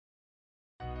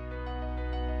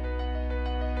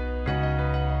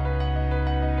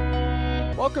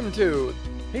Welcome to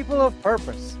People of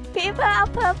Purpose. People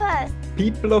of Purpose.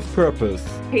 People of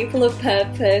Purpose. People of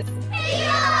Purpose.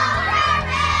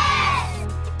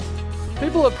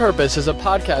 People of Purpose is a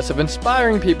podcast of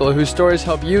inspiring people whose stories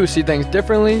help you see things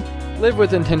differently, live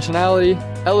with intentionality,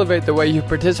 elevate the way you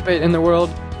participate in the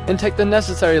world, and take the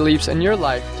necessary leaps in your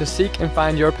life to seek and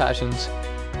find your passions.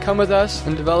 Come with us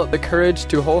and develop the courage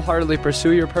to wholeheartedly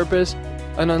pursue your purpose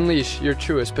and unleash your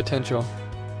truest potential.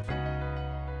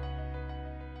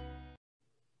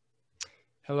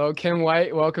 Hello, Kim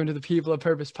White. Welcome to the People of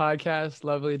Purpose podcast.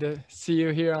 Lovely to see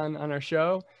you here on our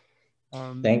show.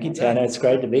 Thank you, Tanner. It's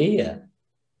great to be here.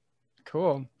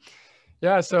 Cool.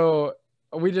 Yeah, so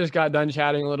we just got done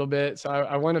chatting a little bit. So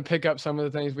I want to pick up some of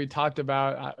the things we talked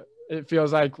about. It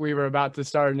feels like we were about to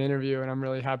start an interview, and I'm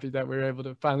really happy that we were able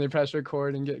to finally press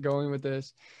record and get going with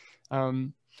this.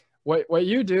 What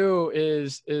you do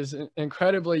is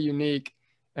incredibly unique.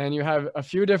 And you have a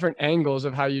few different angles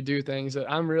of how you do things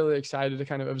that I'm really excited to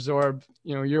kind of absorb,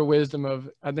 your wisdom of.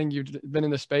 I think you've been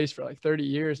in the space for like 30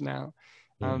 years now.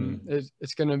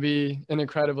 It's going to be an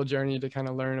incredible journey to kind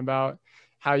of learn about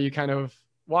how you kind of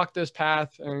walked this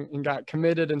path and got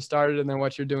committed and started, and then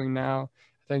what you're doing now.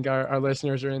 I think our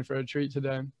listeners are in for a treat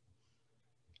today.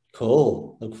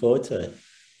 Cool. Look forward to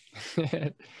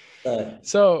it.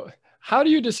 So how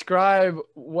do you describe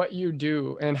what you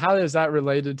do, and how is that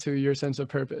related to your sense of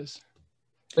purpose?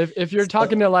 If you're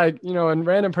talking to a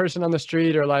random person on the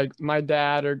street, or like my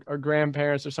dad or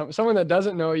grandparents or someone that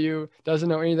doesn't know you, doesn't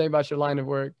know anything about your line of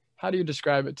work, how do you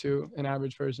describe it to an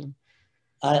average person?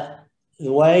 The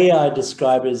way I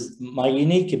describe it is my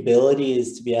unique ability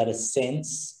is to be able to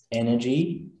sense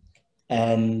energy.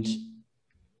 And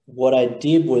what I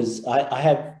did was I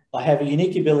have a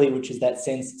unique ability, which is that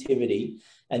sensitivity.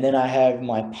 And then I have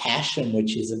my passion,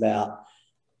 which is about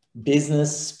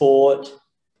business, sport,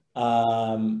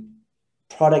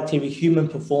 productivity, human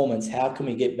performance. How can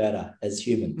we get better as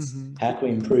humans? How can we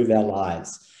improve our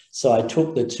lives? So I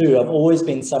took the two. I've always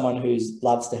been someone who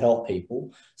loves to help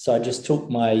people. So I just took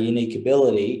my unique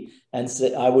ability and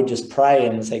I would just pray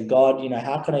and say, God,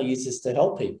 how can I use this to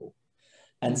help people?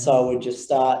 And so I would just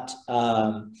start.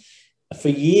 For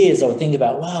years, I would think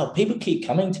about, wow, people keep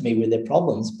coming to me with their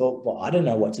problems, but I don't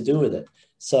know what to do with it.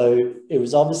 So it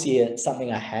was obviously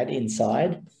something I had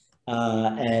inside.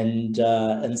 And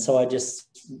so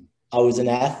I was an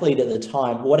athlete at the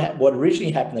time. What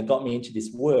originally happened that got me into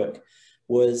this work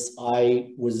was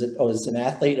I was an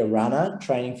athlete, a runner,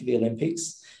 training for the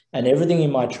Olympics, and everything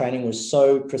in my training was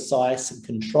so precise and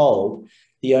controlled.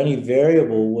 The only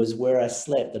variable was where I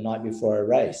slept the night before I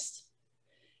raced.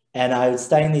 And I would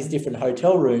stay in these different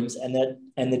hotel rooms, and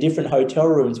the different hotel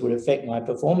rooms would affect my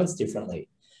performance differently.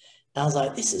 And I was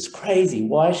like, this is crazy.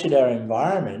 Why should our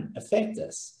environment affect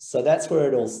us? So that's where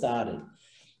it all started.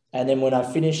 And then when I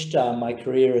finished my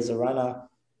career as a runner,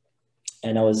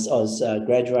 and I was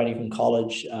graduating from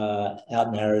college out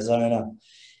in Arizona,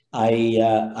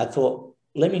 I thought,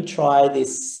 let me try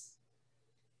this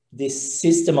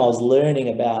system I was learning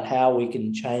about how we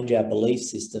can change our belief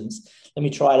systems. Let me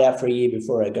try it out for a year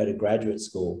before I go to graduate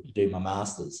school to do my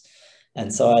master's.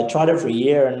 And so I tried it for a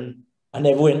year, and I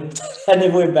never went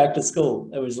back to school.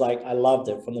 It was like, I loved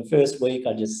it. From the first week,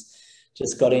 I just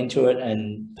got into it,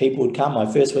 and people would come. My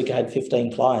first week, I had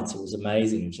 15 clients. It was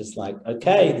amazing. It was just like,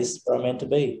 okay, this is where I'm meant to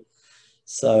be.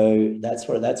 So that's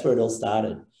where it all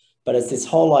started. But it's this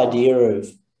whole idea of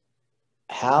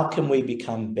how can we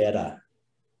become better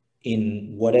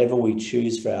in whatever we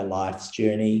choose for our life's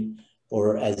journey,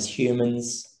 or as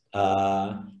humans,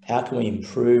 how can we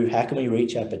improve? How can we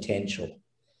reach our potential?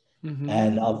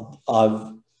 And a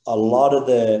lot of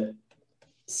the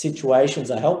situations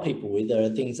I help people with are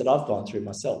things that I've gone through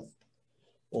myself,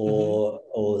 or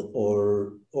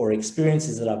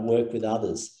experiences that I've worked with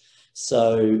others.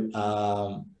 So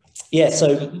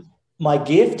so my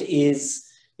gift is,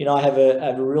 I have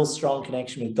a real strong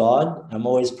connection with God. I'm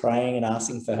always praying and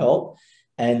asking for help,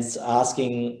 and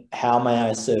asking, how may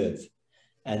I serve?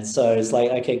 And so it's like,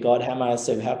 okay, God, how may I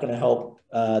serve? How can I help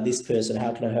this person?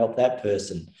 How can I help that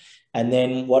person? And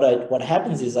then what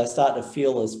happens is I start to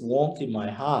feel this warmth in my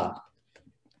heart.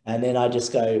 And then I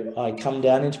come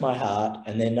down into my heart,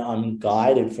 and then I'm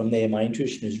guided from there. My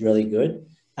intuition is really good,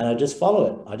 and I just follow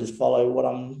it. I just follow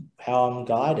how I'm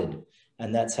guided.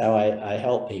 And that's how I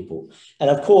help people.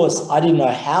 And of course, I didn't know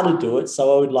how to do it.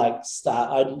 So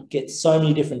I'd get so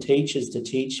many different teachers to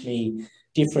teach me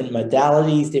different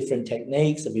modalities, different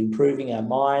techniques of improving our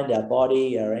mind, our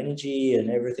body, our energy, and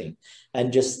everything.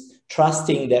 And just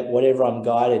trusting that whatever I'm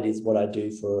guided is what I do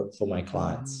for my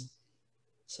clients.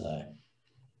 So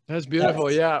that's beautiful.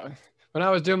 Yeah. when I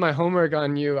was doing my homework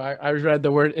on you, I read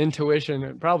the word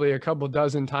intuition probably a couple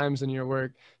dozen times in your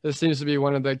work. This seems to be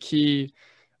one of the key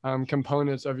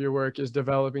components of your work, is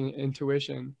developing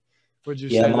intuition. Would you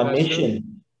Yeah, say that my that's true?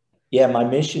 mission. Yeah, my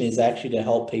mission is actually to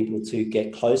help people to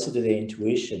get closer to their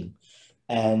intuition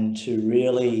and to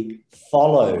really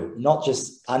follow, not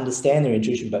just understand their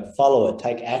intuition, but follow it,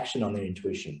 take action on their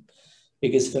intuition.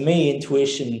 Because for me,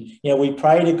 intuition, we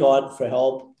pray to God for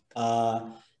help,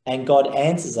 and God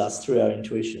answers us through our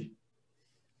intuition.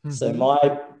 So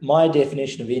Mm-hmm. my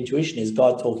definition of intuition is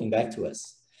God talking back to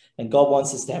us, and God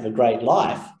wants us to have a great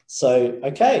life. So,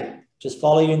 okay, just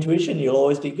follow your intuition. You'll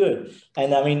always be good.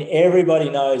 And I mean, everybody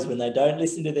knows when they don't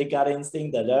listen to their gut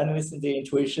instinct, they don't listen to their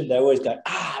intuition, they always go,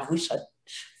 I wish I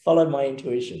followed my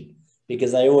intuition,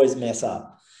 because they always mess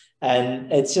up.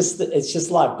 And it's just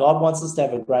life. God wants us to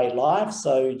have a great life.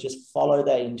 So just follow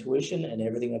that intuition and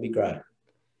everything will be great.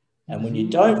 And when you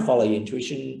don't follow your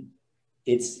intuition,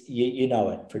 it's you know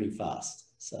it pretty fast.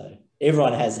 So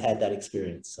everyone has had that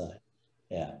experience. So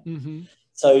yeah. Mm-hmm.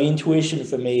 So intuition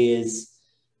for me is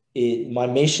my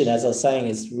mission, as I was saying,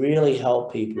 is really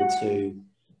help people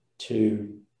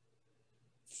to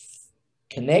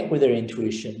connect with their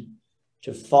intuition,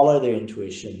 to follow their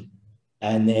intuition,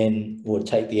 and then we'll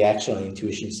take the action on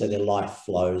intuition so their life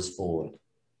flows forward.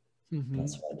 Mm-hmm.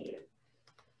 That's what I do.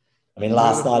 I mean,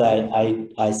 last night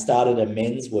I started a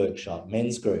men's workshop,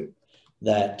 men's group,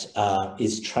 that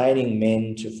is training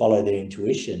men to follow their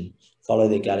intuition, follow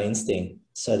their gut instinct,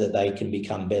 so that they can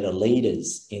become better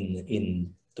leaders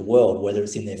in the world, whether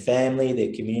it's in their family,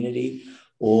 their community,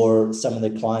 or some of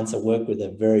the clients I work with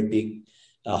are very big,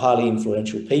 highly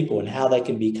influential people, and how they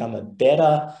can become a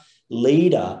better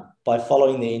leader by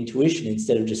following their intuition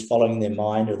instead of just following their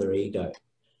mind or their ego.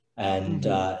 And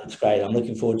it's great. I'm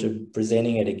looking forward to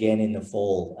presenting it again in the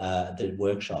fall, the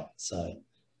workshop. So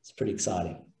it's pretty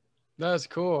exciting. That's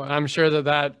cool. I'm sure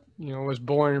that was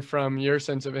born from your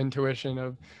sense of intuition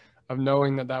of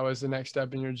knowing that was the next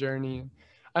step in your journey.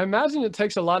 I imagine it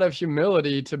takes a lot of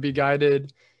humility to be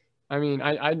guided. I mean,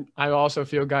 I also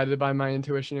feel guided by my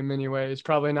intuition in many ways,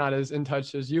 probably not as in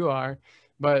touch as you are,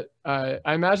 but I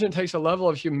imagine it takes a level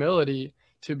of humility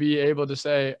to be able to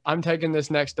say, I'm taking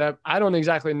this next step. I don't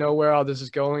exactly know where all this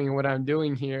is going and what I'm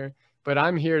doing here, but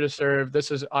I'm here to serve. This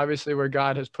is obviously where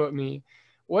God has put me.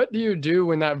 What do you do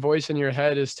when that voice in your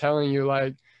head is telling you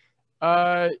like,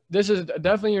 this is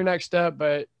definitely your next step,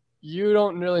 but you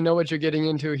don't really know what you're getting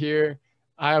into here.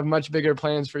 I have much bigger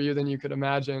plans for you than you could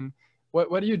imagine.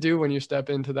 What do you do when you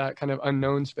step into that kind of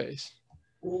unknown space?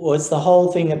 Well, it's the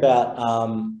whole thing about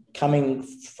coming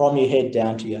from your head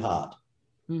down to your heart.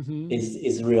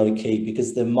 Is really key,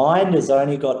 because the mind has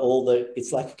only got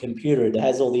it's like a computer. It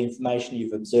has all the information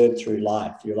you've observed through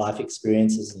life, your life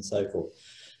experiences and so forth.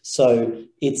 So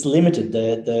it's limited.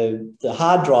 The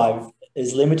hard drive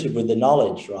is limited with the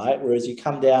knowledge, right? Whereas you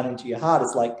come down into your heart,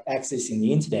 it's like accessing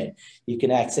the internet. You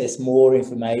can access more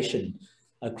information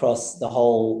across the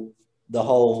whole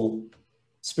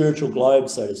spiritual globe,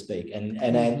 so to speak. And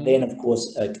then, of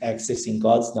course, accessing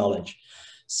God's knowledge.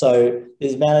 So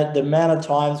the amount of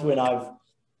times when I've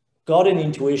got an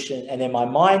intuition and then my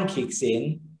mind kicks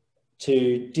in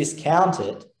to discount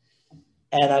it,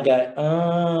 and I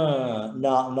go,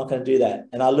 no, I'm not going to do that.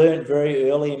 And I learned very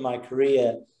early in my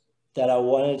career that I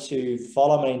wanted to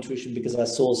follow my intuition because I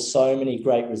saw so many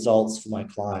great results for my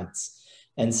clients.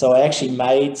 And so I actually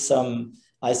made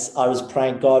I was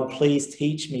praying, God, please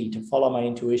teach me to follow my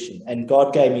intuition. And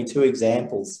God gave me 2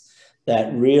 examples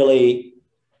that really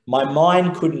my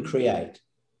mind couldn't create.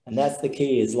 And that's the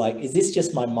key, is like, is this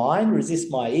just my mind, or is this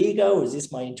my ego, or is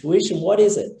this my intuition? What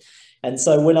is it? And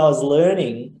so when I was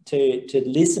learning to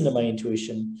listen to my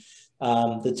intuition,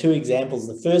 the 2 examples,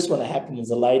 the first one that happened was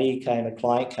a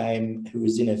client came who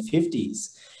was in her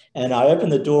 50s. And I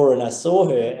opened the door and I saw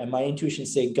her, and my intuition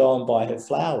said, go and buy her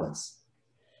flowers.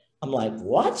 I'm like,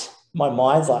 what? My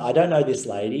mind's like, I don't know this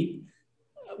lady.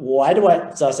 Why do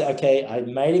I? So I said, okay, I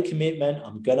made a commitment.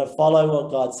 I'm going to follow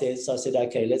what God says. So I said,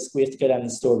 okay, we have to go down to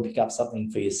the store and pick up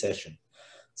something for your session.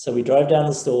 So we drove down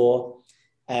the store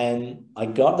and I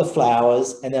got the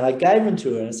flowers, and then I gave them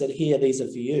to her and I said, here, these are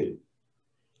for you.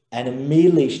 And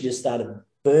immediately she just started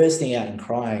bursting out and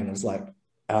crying. I was like,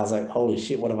 holy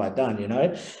shit, what have I done?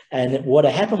 And what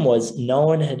happened was no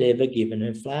one had ever given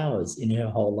her flowers in her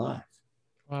whole life.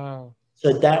 Wow.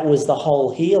 So that was the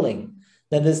whole healing.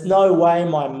 Then there's no way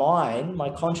my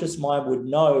conscious mind would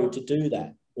know to do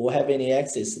that or have any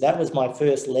access. So that was my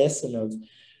first lesson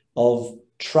of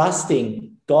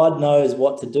trusting God knows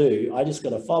what to do. I just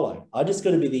got to follow. I just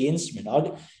got to be the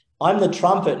instrument. I'm the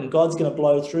trumpet, and God's going to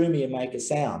blow through me and make a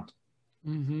sound.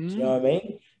 Do you know what I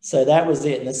mean? So that was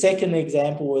it. And the second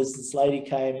example was this lady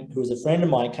came, who was a friend of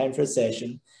mine, came for a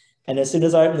session. And as soon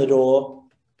as I opened the door,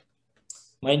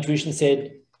 my intuition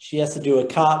said she has to do a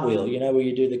cartwheel, you know, where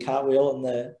you do the cartwheel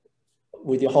and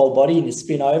with your whole body and you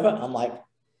spin over. I'm like,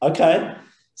 okay.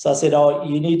 So I said, oh,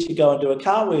 you need to go and do a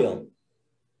cartwheel.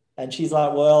 And she's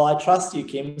like, well, I trust you,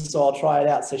 Kim, so I'll try it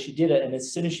out. So she did it. And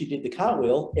as soon as she did the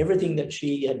cartwheel, everything that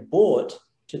she had bought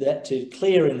to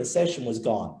clear in the session was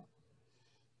gone.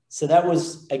 So that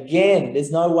was, again,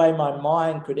 there's no way my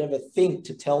mind could ever think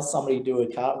to tell somebody to do a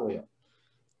cartwheel.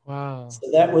 Wow. So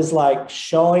that was like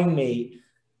showing me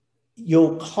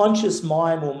your conscious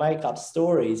mind will make up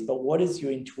stories, but what is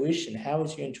your intuition? How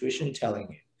is your intuition telling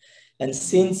you? And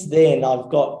since then, I've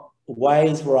got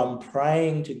ways where I'm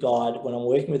praying to God when I'm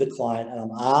working with a client and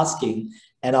I'm asking,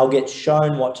 and I'll get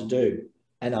shown what to do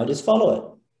and I'll just follow it.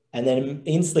 And then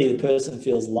instantly the person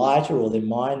feels lighter, or their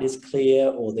mind is clear,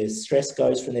 or their stress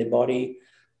goes from their body,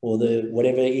 or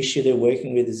whatever issue they're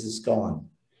working with is just gone.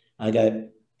 I go,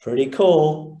 pretty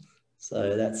cool.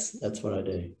 So that's what I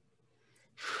do.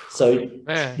 So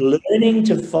learning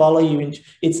to follow you,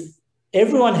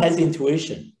 everyone has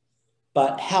intuition,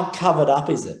 but how covered up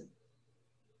is it?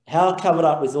 How covered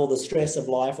up is all the stress of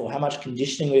life, or how much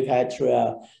conditioning we've had through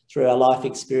our life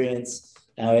experience,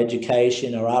 our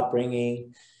education, our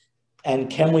upbringing,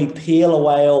 and can we peel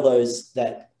away all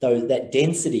that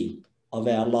density of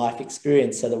our life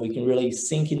experience so that we can really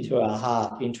sink into our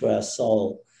heart, into our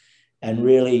soul, and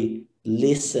really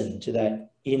listen to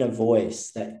that inner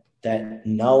voice, that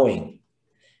knowing.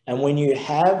 And when you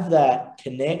have that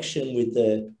connection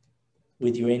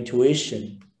with your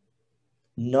intuition,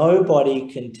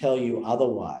 nobody can tell you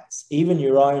otherwise. Even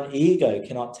your own ego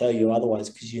cannot tell you otherwise,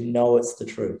 because you know it's the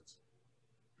truth.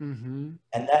 Mm-hmm.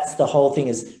 And that's the whole thing,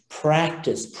 is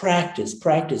practice,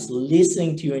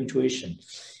 listening to your intuition.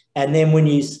 And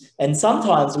then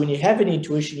sometimes when you have an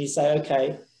intuition, you say,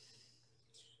 okay,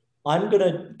 I'm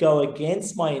going to go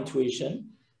against my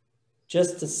intuition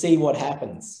just to see what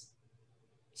happens.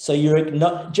 So you're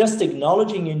just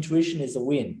acknowledging intuition is a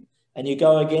win, and you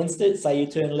go against it. Say you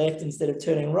turn left instead of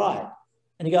turning right,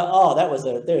 and you go, oh, that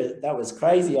was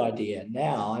crazy idea.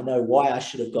 Now I know why I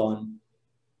should have gone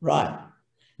right.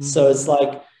 Mm-hmm. So it's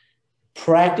like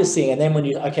practicing, and then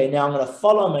now I'm going to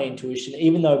follow my intuition,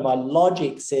 even though my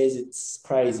logic says it's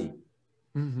crazy.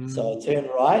 Mm-hmm. So I turn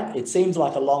right. It seems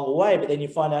like a long way, but then you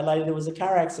find out later there was a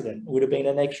car accident. It would have been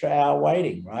an extra hour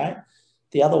waiting, right?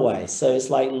 The other way. So it's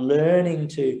like learning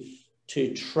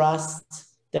to trust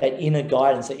that inner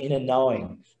guidance, that inner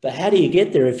knowing. But how do you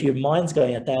get there if your mind's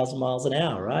going 1,000 miles an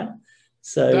hour, right?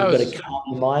 So you've got to calm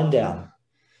your mind down.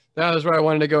 That was where I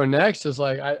wanted to go next. Is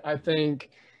like, I think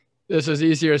this is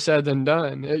easier said than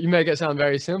done. You make it sound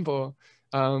very simple.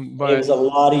 But it was a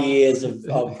lot of years of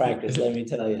practice, let me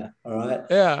tell you. All right.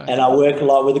 Yeah. And I work a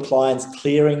lot with the clients,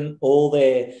 clearing all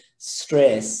their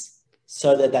stress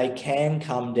so that they can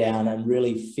come down and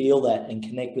really feel that and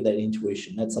connect with that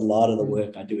intuition. That's a lot of the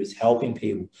work I do, is helping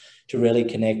people to really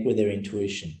connect with their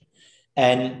intuition.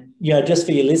 And, just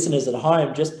for your listeners at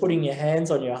home, just putting your hands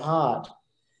on your heart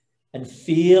and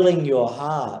feeling your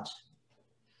heart,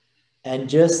 and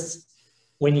just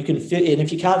when you can feel, and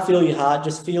if you can't feel your heart,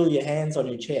 just feel your hands on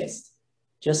your chest.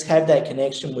 Just have that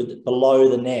connection with below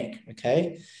the neck,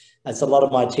 okay? That's a lot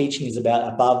of my teaching is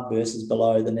about above versus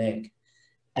below the neck.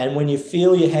 And when you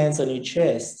feel your hands on your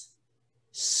chest,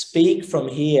 speak from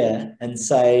here and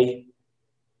say,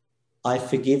 I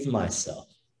forgive myself.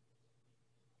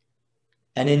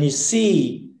 And then you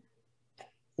see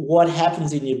what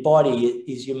happens in your body.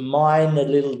 Is your mind a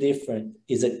little different?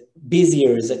 Is it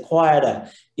busier? Is it quieter?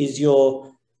 Is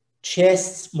your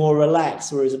chest more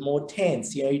relaxed, or is it more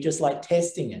tense? You just like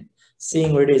testing it,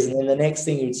 seeing where it is. And then the next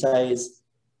thing you'd say is,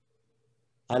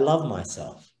 I love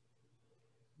myself.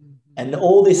 And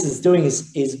all this is doing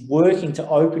is working to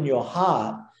open your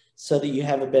heart so that you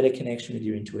have a better connection with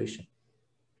your intuition.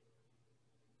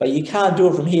 But you can't do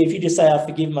it from here. If you just say, I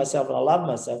forgive myself and I love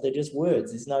myself, they're just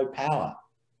words. There's no power.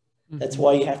 Mm-hmm. That's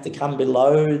why you have to come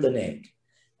below the neck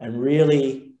and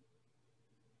really,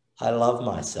 I love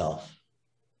myself,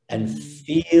 and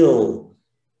feel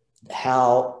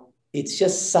how it's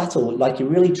just subtle. Like you're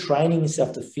really training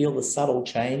yourself to feel the subtle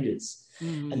changes.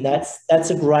 Mm-hmm. And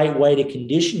that's a great way to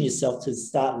condition yourself to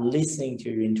start listening to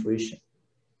your intuition.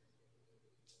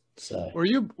 So were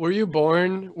you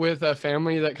born with a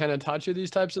family that kind of taught you these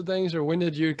types of things, or when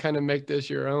did you kind of make this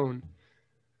your own?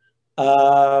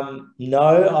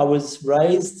 No, I was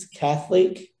raised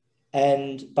Catholic,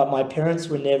 but my parents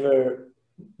were never,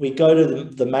 we go to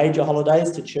the major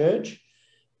holidays to church,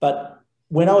 but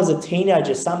when I was a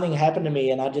teenager, something happened to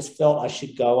me and I just felt I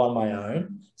should go on my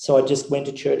own. So I just went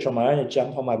to church on my own and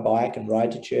jump on my bike and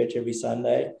ride to church every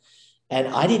Sunday. And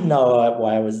I didn't know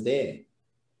why I was there.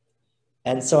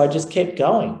 And so I just kept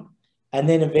going. And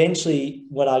then eventually,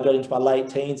 when I got into my late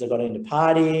teens, I got into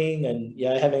partying and, you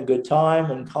know, having a good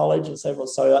time in college and so forth.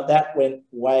 So that went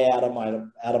way out of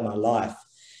my life.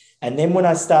 And then when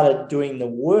I started doing the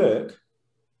work,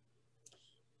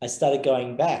 I started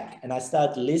going back and I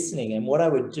started listening. And what I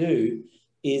would do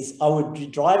is I would be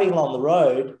driving along the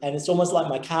road and it's almost like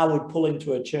my car would pull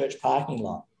into a church parking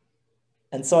lot.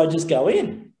 And so I'd just go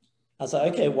in. I was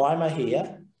like, okay, why am I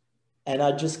here? And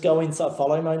I'd just go inside,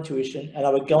 follow my intuition. And I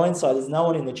would go inside, there's no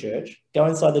one in the church, go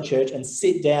inside the church and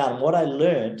sit down. What I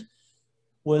learned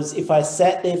was if I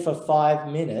sat there for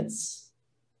 5 minutes,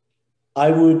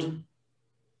 I would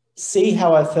see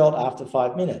how I felt after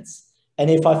 5 minutes. And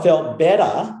if I felt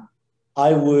better,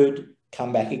 I would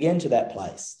come back again to that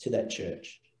place, to that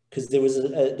church, because there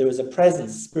was a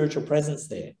presence, a spiritual presence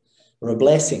there, or a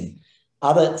blessing.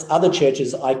 Other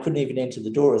churches, I couldn't even enter the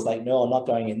door. It's like, no, I'm not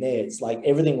going in there. It's like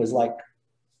everything was like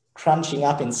crunching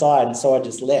up inside. And so I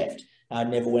just left. I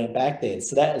never went back there.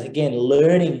 So that is, again,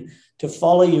 learning to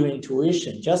follow your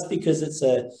intuition. Just because it's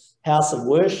a house of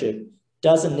worship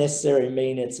doesn't necessarily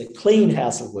mean it's a clean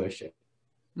house of worship.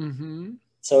 Mm-hmm.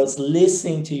 So it's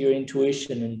listening to your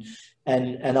intuition.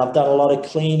 And I've done a lot of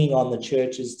cleaning on the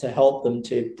churches to help them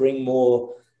to bring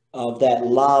more of that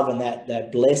love and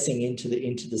that blessing into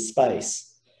the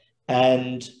space.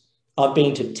 And I've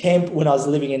been to when I was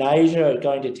living in Asia,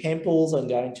 going to temples and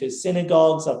going to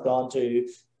synagogues. I've gone to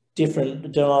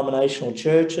different denominational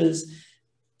churches.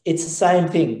 It's the same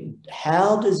thing.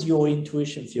 How does your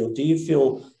intuition feel? Do you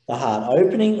feel the heart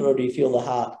opening or do you feel the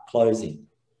heart closing?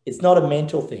 It's not a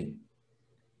mental thing.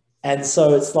 And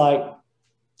so it's like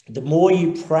the more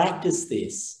you practice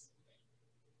this,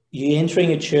 you're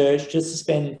entering a church just to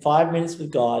spend 5 minutes with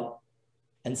God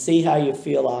and see how you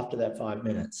feel after that 5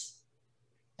 minutes.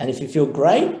 And if you feel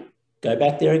great, go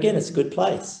back there again. It's a good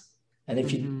place. And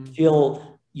if you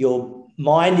feel your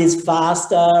mind is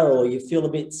faster or you feel a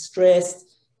bit stressed,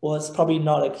 well, it's probably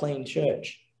not a clean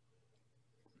church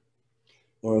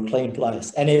or a clean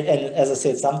place. And as I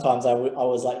said, sometimes I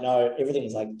was like, no, everything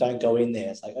was like, don't go in there.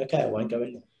 It's like, okay, I won't go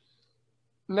in there.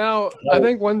 Now, I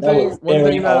think one thing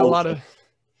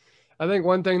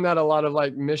that a lot of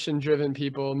like mission-driven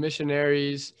people,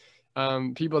 missionaries,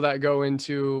 people that go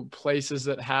into places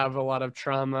that have a lot of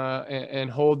trauma and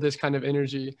hold this kind of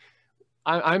energy,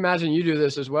 I imagine you do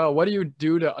this as well. What do you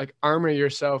do to like armor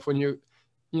yourself when you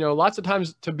know, lots of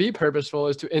times to be purposeful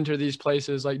is to enter these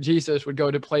places. Like Jesus would go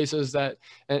to places that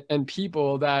and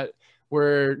people that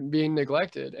were being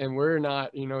neglected and were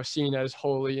not, you know, seen as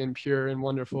holy and pure and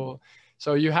wonderful.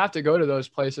 So you have to go to those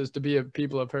places to be a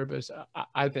people of purpose.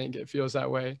 I think it feels that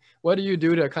way. What do you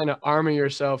do to kind of armor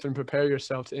yourself and prepare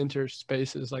yourself to enter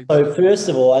spaces like that? So first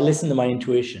of all, I listen to my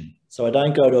intuition. So I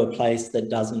don't go to a place that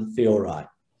doesn't feel right.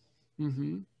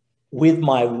 Mm-hmm. With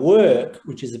my work,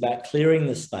 which is about clearing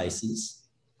the spaces,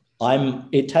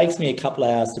 it takes me a couple of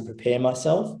hours to prepare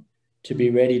myself to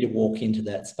be ready to walk into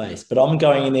that space. But I'm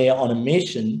going in there on a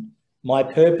mission. My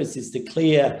purpose is to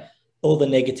clear all the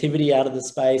negativity out of the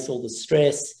space, all the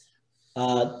stress,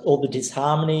 all the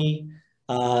disharmony.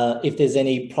 If there's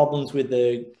any problems with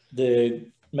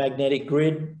the magnetic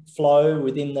grid flow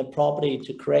within the property,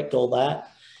 to correct all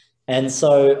that. And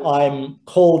so I'm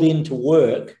called in to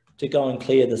work to go and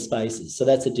clear the spaces. So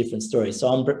that's a different story. So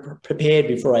I'm prepared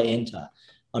before I enter.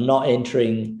 I'm not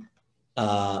entering.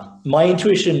 My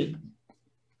intuition,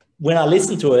 when I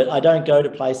listen to it, I don't go to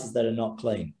places that are not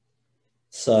clean.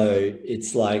 So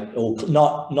it's like, or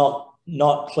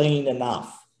not clean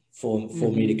enough for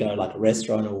me to go, like a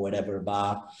restaurant or whatever, a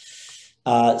bar.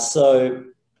 So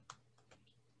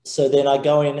then I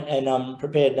go in and I'm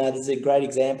prepared. Now, this is a great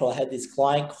example. I had this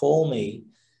client call me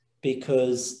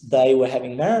because they were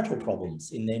having marital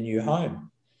problems in their new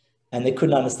home. And they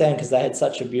couldn't understand because they had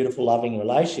such a beautiful, loving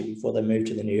relationship before they moved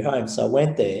to the new home. So I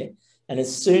went there, and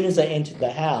as soon as I entered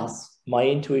the house, my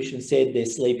intuition said they're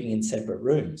sleeping in separate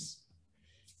rooms.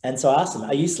 And so I asked them,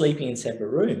 are you sleeping in separate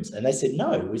rooms? And they said,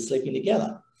 no, we're sleeping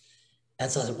together. And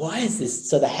so I said, why is this?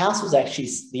 So the house was actually,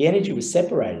 the energy was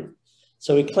separated.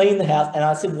 So we cleaned the house, and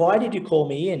I said, why did you call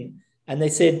me in? And they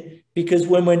said, because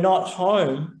when we're not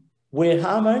home, we're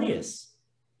harmonious.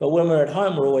 But when we're at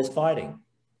home, we're always fighting.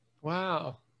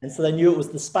 Wow. And so they knew it was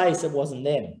the space, it wasn't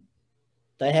them.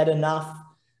 They had enough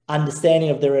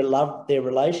understanding of their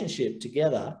relationship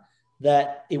together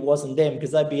that it wasn't them,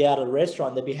 because they'd be out at a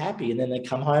restaurant, they'd be happy, and then they'd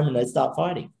come home and they'd start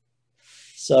fighting.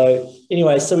 So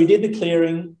anyway, so we did the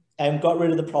clearing, and got rid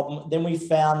of the problem. Then we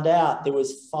found out there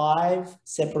was 5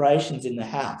 separations in the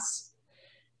house.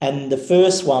 And the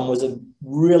first one was a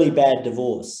really bad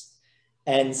divorce.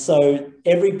 And so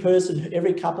every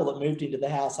couple that moved into the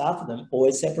house after them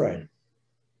always separated.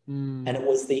 And it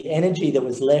was the energy that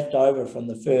was left over from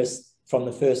the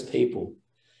first people.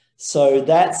 So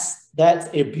that's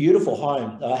a beautiful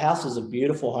home. Our house was a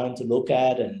beautiful home to look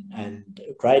at and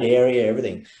a great area,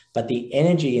 everything. But the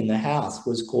energy in the house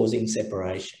was causing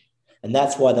separation. And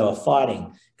that's why they were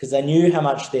fighting, because they knew how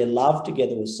much their love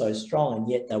together was so strong, and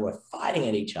yet they were fighting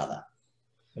at each other.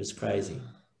 It was crazy.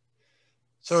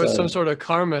 So it's some sort of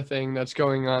karma thing that's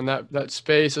going on. That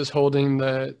space is holding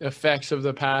the effects of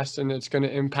the past, and it's going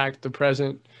to impact the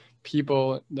present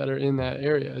people that are in that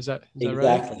area. Is that right?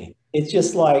 Exactly. It's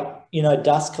just like,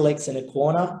 dust collects in a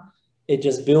corner. It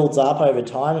just builds up over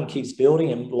time and keeps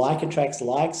building, and like attracts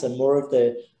like, so more of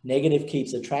the negative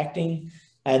keeps attracting.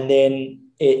 And then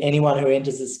anyone who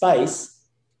enters the space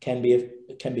can be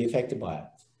affected by it.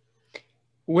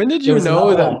 When did you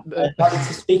know that?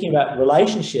 Speaking about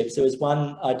relationships, there was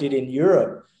one I did in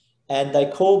Europe, and they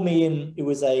called me in. It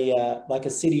was like a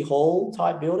city hall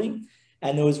type building,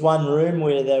 and there was one room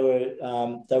where they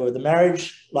were the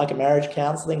marriage, like a marriage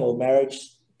counselling or marriage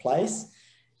place.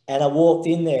 And I walked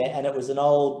in there, and it was an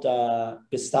old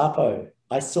Gestapo.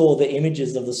 I saw the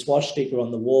images of the swastika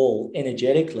on the wall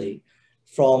energetically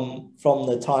from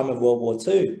the time of World War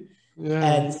II. Yeah.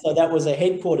 And so that was a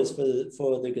headquarters for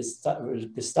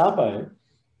the Gestapo,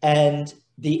 and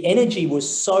the energy was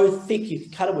so thick you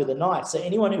could cut it with a knife. So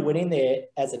anyone who went in there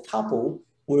as a couple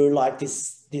were like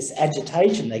this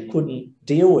agitation. They couldn't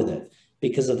deal with it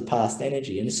because of the past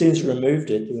energy. And as soon as you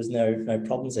removed it, there was no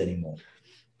problems anymore.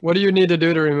 What do you need to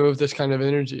do to remove this kind of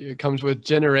energy? It comes with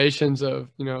generations of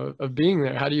being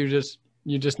there. How do you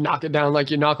just knock it down like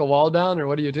you knock a wall down, or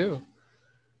what do you do?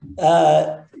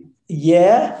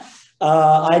 Yeah.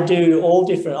 I do all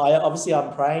different.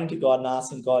 I'm praying to God and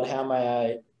asking God, how may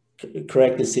I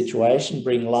correct the situation,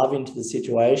 bring love into the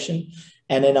situation,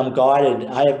 and then I'm guided.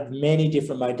 I have many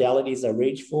different modalities I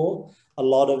reach for. A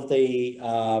lot of the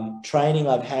training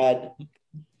I've had,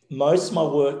 most of my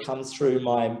work comes through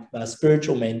my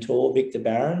spiritual mentor, Victor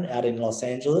Barron, out in Los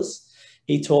Angeles.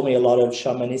 He taught me a lot of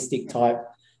shamanistic type,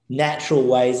 natural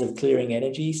ways of clearing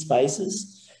energy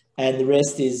spaces, and the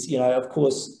rest is, of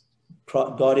course,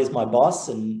 God is my boss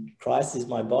and Christ is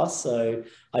my boss. So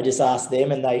I just ask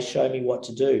them and they show me what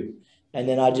to do. And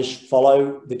then I just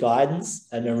follow the guidance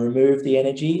and then remove the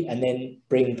energy and then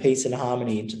bring peace and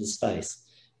harmony into the space.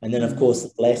 And then, of course,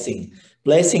 the blessing.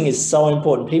 Blessing is so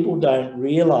important. People don't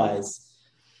realize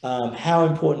how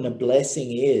important a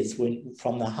blessing is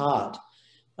from the heart,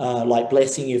 like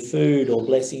blessing your food or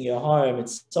blessing your home.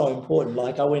 It's so important.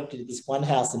 Like I went to this one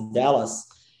house in Dallas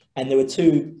and there were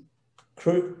 2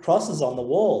 crosses on the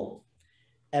wall.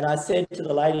 And I said to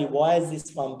the lady, why is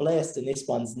this one blessed and this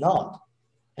one's not?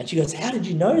 And she goes, how did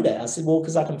you know that? I said, well,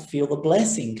 because I can feel the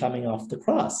blessing coming off the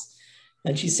cross.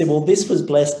 And she said, well, this was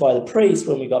blessed by the priest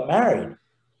when we got married.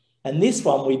 And this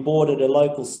one we bought at a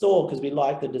local store because we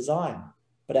liked the design,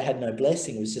 but it had no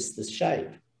blessing. It was just the shape.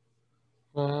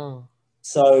 Wow.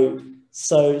 So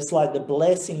it's like the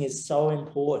blessing is so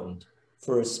important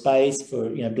for a space, for,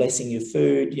 blessing your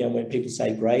food. When people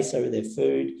say grace over their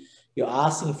food, you're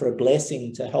asking for a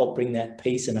blessing to help bring that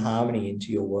peace and harmony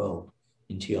into your world,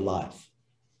 into your life.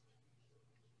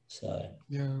 So.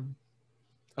 Yeah,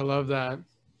 I love that.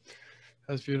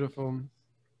 That's beautiful.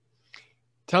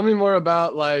 Tell me more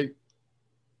about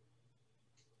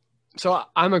so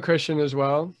I'm a Christian as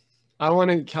well. I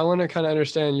want to kind of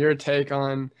understand your take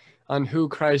on who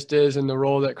Christ is and the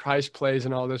role that Christ plays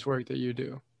in all this work that you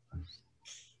do.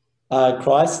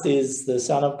 Christ is the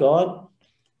Son of God,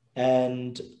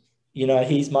 and,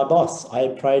 he's my boss. I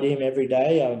pray to him every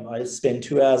day. I spend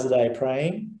 2 hours a day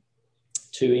praying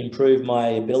to improve my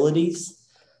abilities,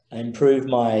 improve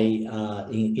my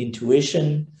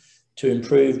intuition, to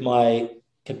improve my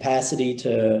capacity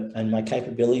and my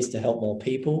capabilities to help more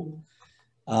people.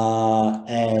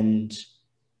 And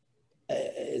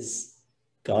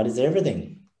God is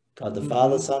everything. God the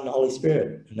Father, Son, and Holy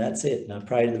Spirit, and that's it. And I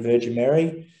pray to the Virgin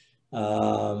Mary,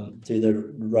 do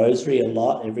the rosary a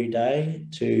lot every day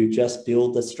to just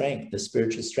build the strength, the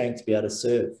spiritual strength to be able to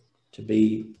serve, to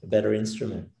be a better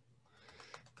instrument.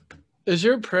 Is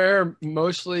your prayer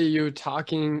mostly you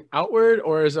talking outward,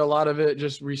 or is a lot of it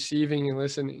just receiving and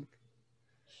listening?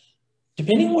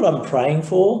 Depending on what I'm praying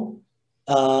for,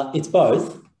 it's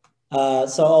both.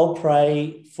 So I'll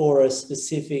pray for a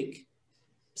specific,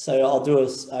 so I'll do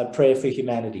a prayer for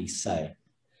humanity, say,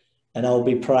 and I'll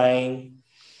be praying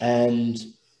and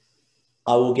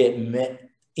I will get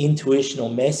intuitional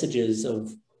messages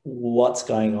of what's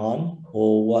going on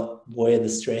or where the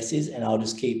stress is, and I'll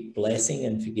just keep blessing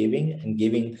and forgiving and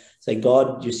giving. Say,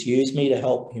 God, just use me to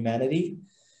help humanity.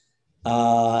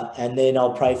 And then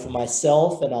I'll pray for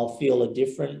myself, and I'll feel a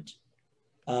different,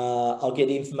 I'll get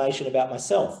information about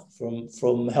myself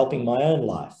from helping my own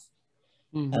life.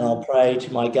 Mm-hmm. And I'll pray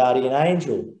to my guardian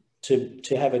angel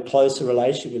to have a closer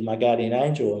relationship with my guardian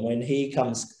angel. And when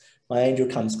my angel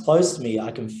comes close to me,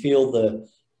 I can feel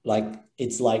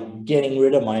it's like getting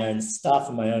rid of my own stuff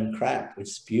and my own crap, which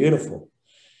is beautiful.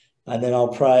 And then I'll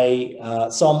pray.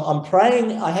 So I'm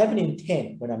praying. I have an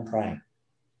intent when I'm praying.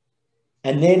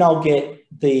 And then I'll get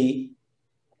the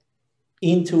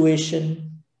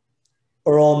intuition,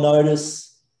 or I'll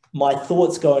notice my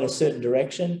thoughts go in a certain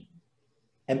direction.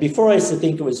 And before I used to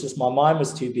think it was just my mind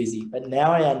was too busy, but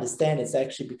now I understand it's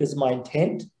actually because of my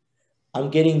intent.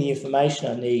 I'm getting the information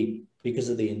I need because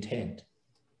of the intent.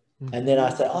 Mm-hmm. And then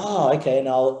I say, oh, okay,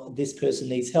 now this person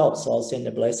needs help, so I'll send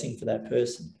a blessing for that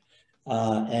person.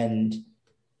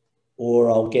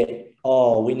 Or I'll get,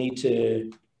 oh, we need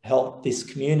to help this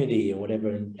community or whatever,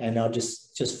 and I'll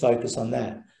just focus on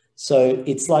that. So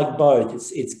it's like both.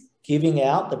 It's giving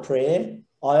out the prayer.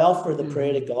 I offer the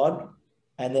prayer to God,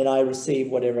 and then I receive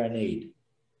whatever I need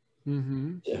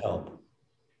to help.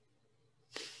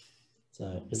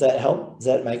 So does that help? Does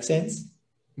that make sense?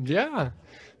 Yeah.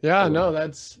 No,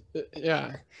 that's,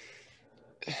 yeah.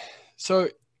 So,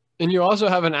 and you also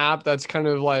have an app that's kind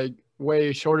of like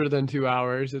way shorter than 2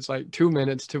 hours. It's like 2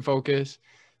 minutes to focus.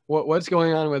 What's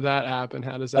going on with that app, and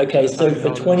how does that? Okay, so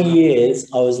for 20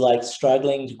 years, I was like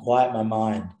struggling to quiet my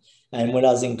mind. And when I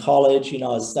was in college, I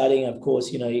was studying, of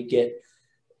course,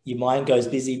 your mind goes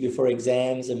busy before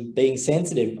exams, and being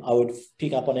sensitive, I would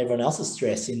pick up on everyone else's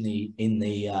stress in the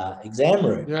exam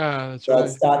room. Yeah, that's so right. I'd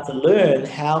start to learn,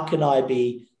 how can I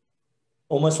be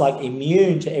almost like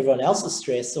immune to everyone else's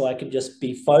stress, so I can just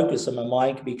be focused and my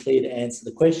mind can be clear to answer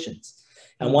the questions.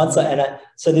 And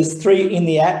so there's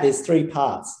there's 3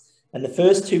 parts. And the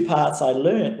first 2 parts I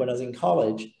learned when I was in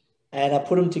college, and I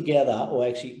put them together, or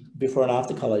actually before and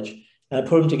after college, and I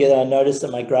put them together, I noticed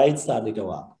that my grades started to go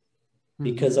up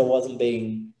because I wasn't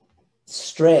being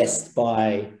stressed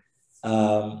by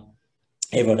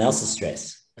everyone else's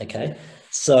stress. Okay.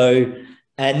 So,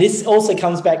 and this also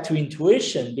comes back to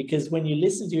intuition, because when you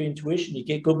listen to your intuition, you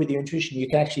get good with your intuition, you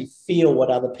can actually feel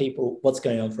what's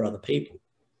going on for other people.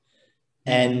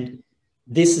 And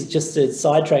this is just to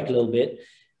sidetrack a little bit.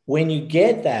 When you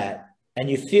get that and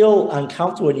you feel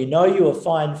uncomfortable and you were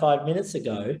fine 5 minutes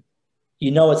ago,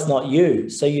 it's not you.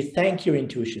 So you thank your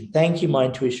intuition. Thank you, my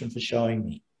intuition, for showing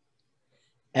me.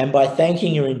 And by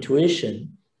thanking your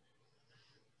intuition,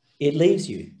 it leaves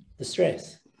you the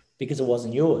stress because it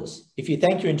wasn't yours. If you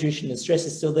thank your intuition, the stress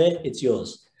is still there, it's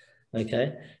yours.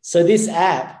 Okay. So this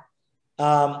app,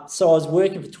 so I was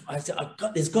working I said,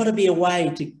 there's got to be a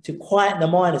way to quieten the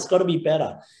mind. It's got to be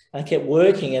better. And I kept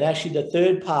working. And actually the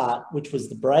third part, which was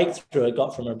the breakthrough I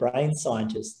got from a brain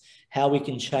scientist, how we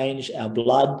can change our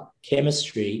blood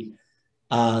chemistry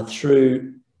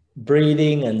through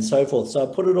breathing and so forth. So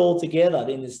I put it all together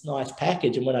in this nice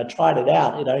package. And when I tried it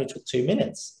out, it only took 2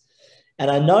 minutes. And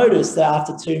I noticed that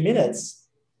after 2 minutes,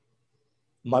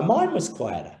 my mind was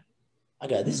quieter. I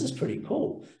go, this is pretty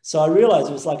cool. So I realized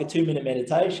it was like a 2-minute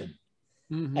meditation.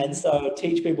 And so I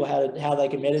teach people how they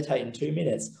can meditate in 2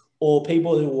 minutes, or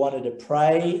people who wanted to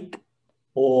pray,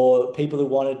 or people who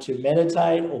wanted to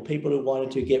meditate, or people who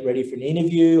wanted to get ready for an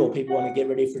interview, or people want to get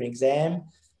ready for an exam.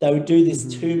 They would do this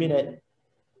 2-minute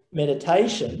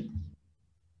meditation,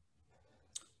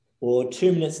 or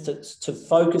 2 minutes to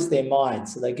focus their mind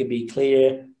so they could be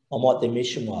clear on what their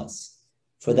mission was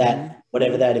for that,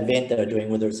 whatever that event they were doing,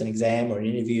 whether it's an exam or an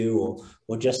interview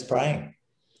or just praying.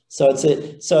 So it's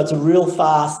a real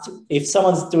fast, if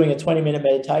someone's doing a 20-minute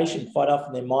meditation, quite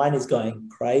often their mind is going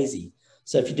crazy.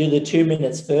 So if you do the 2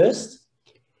 minutes first,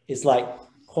 it's like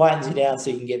quietens you down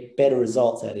so you can get better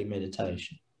results out of your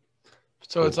meditation.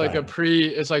 So it's like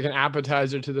it's like an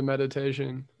appetizer to the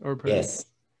meditation or prayer. Yes.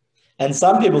 And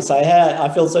some people say, hey, I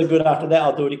feel so good after that,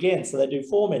 I'll do it again. So they do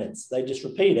 4 minutes. They just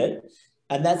repeat it.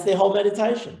 And that's their whole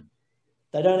meditation.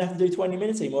 They don't have to do 20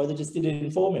 minutes anymore. They just did it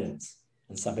in 4 minutes.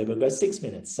 And some people go 6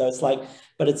 minutes. So it's like,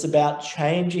 but it's about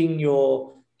changing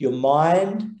your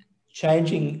mind,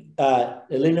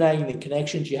 eliminating the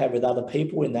connections you have with other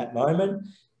people in that moment,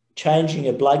 changing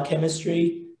your blood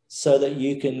chemistry so that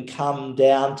you can come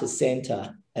down to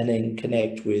center and then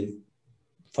connect with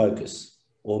focus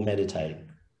or meditating.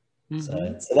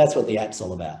 So that's what the app's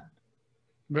all about.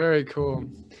 Very cool.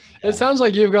 Yeah. It sounds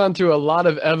like you've gone through a lot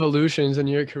of evolutions in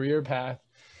your career path.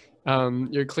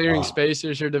 You're clearing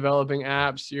spaces, you're developing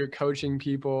apps, you're coaching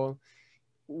people.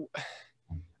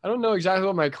 I don't know exactly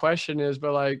what my question is,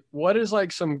 but like, what is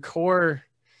like some core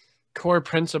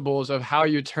principles of how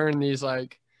you turn these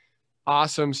like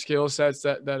awesome skill sets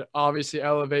that obviously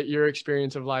elevate your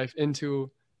experience of life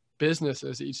into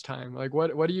businesses each time? Like,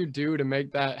 what do you do to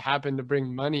make that happen, to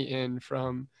bring money in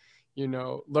from, you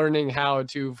know, learning how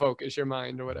to focus your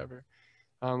mind or whatever,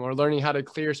 or learning how to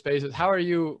clear spaces? How are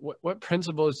you, what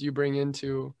principles do you bring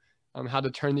into how to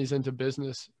turn these into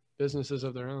businesses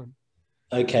of their own?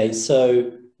 Okay,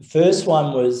 so first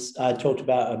one was I talked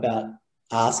about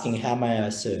asking, how may I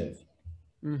serve?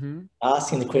 Mm-hmm.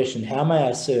 Asking the question, how may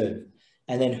I serve?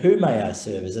 And then who may I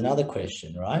serve is another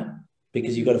question, right?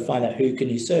 Because you've got to find out who can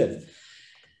you serve.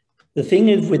 The thing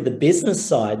is with the business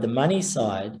side, the money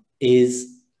side,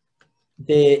 is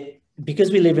there,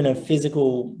 because we live in a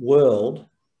physical world,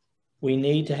 we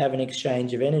need to have an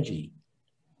exchange of energy.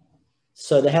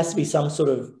 So there has to be some sort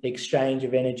of exchange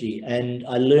of energy. And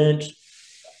I learned,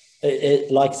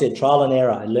 like I said, trial and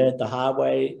error. I learned the hard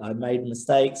way. I made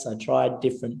mistakes. I tried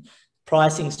different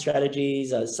pricing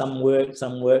strategies. Some worked,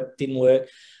 didn't work.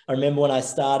 I remember when I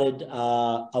started,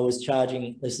 I was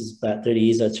charging, this is about 30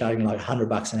 years, I was charging like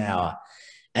 $100 an hour.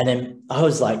 And then I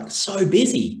was like so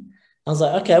busy. I was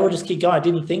like, okay, we'll just keep going. I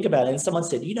didn't think about it. And someone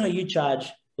said, you know, you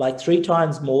charge like 3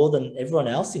 times more than everyone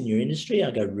else in your industry.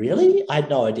 I go, really? I had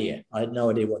no idea. I had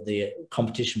no idea what the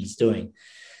competition was doing.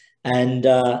 And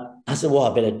I said, well,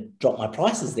 I better drop my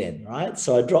prices then, right?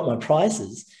 So I dropped my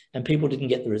prices and people didn't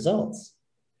get the results.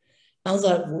 I was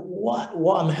like,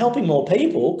 what? I'm helping more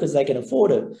people because they can afford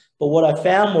it. But what I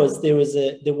found was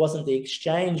the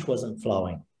exchange wasn't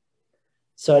flowing.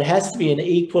 So it has to be an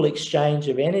equal exchange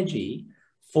of energy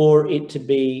for it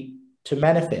to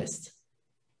manifest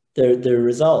the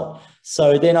result.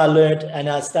 So then I learned, and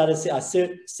I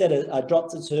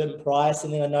dropped a certain price,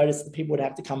 and then I noticed that people would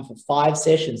have to come for 5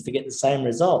 sessions to get the same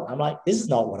result. I'm like, this is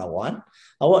not what I want.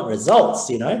 I want results,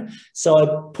 you know? So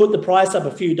I put the price up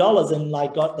a few dollars and they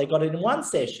got it in 1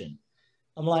 session.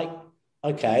 I'm like,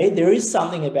 okay, there is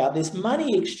something about this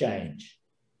money exchange.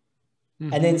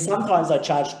 Mm-hmm. And then sometimes I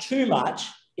charged too much.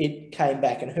 It came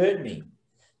back and hurt me.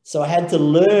 So I had to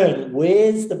learn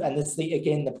and that's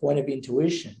again, the point of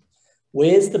intuition.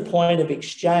 Where's the point of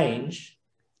exchange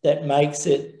that makes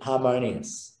it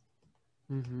harmonious?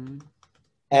 Mm-hmm.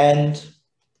 And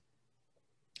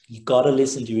you got to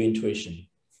listen to your intuition.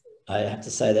 I have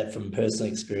to say that from personal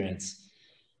experience.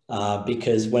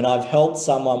 Because when I've helped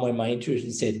someone when my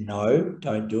intuition said, no,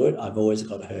 don't do it, I've always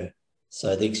got hurt.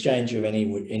 So the exchange of any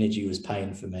energy was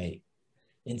pain for me.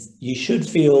 And you should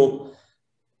feel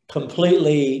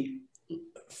completely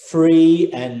free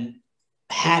and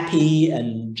happy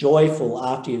and joyful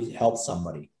after you've helped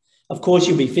somebody. Of course,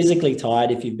 you'll be physically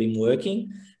tired if you've been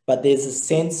working, but there's a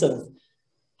sense of,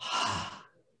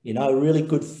 you know, a really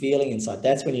good feeling inside.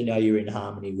 That's when you know you're in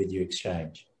harmony with your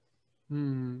exchange.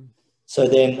 So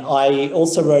then I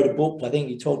also wrote a book. I think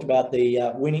you talked about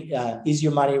the winning, Is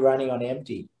Your Money Running on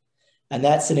Empty? And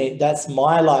that's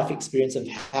my life experience of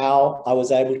how I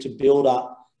was able to build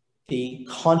up the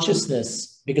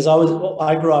consciousness, because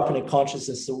I grew up in a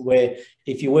consciousness where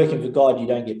if you're working for God, you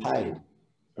don't get paid,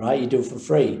 right? You do it for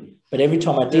free. But every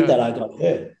time I did that, I got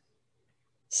hurt.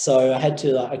 So I had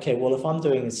to okay, well, if I'm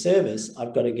doing a service,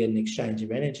 I've got to get an exchange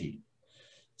of energy.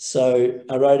 So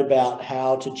I wrote about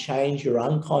how to change your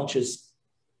unconscious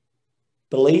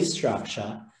belief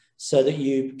structure so that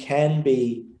you can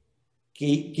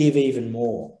give even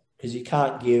more, because you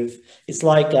can't give. It's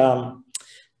like the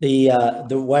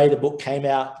way the book came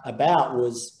about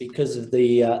was because of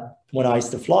when I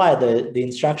used to fly, the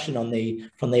instruction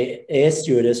from the air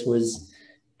stewardess was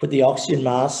put the oxygen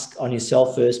mask on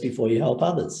yourself first before you help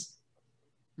others.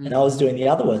 Mm-hmm. And I was doing the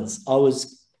other ones. I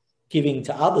was giving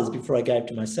to others before I gave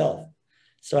to myself.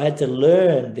 So I had to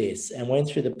learn this and went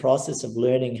through the process of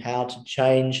learning how to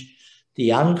change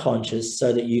the unconscious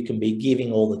so that you can be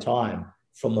giving all the time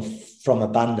from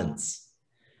abundance.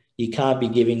 You can't be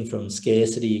giving from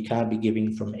scarcity. You can't be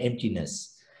giving from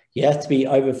emptiness. You have to be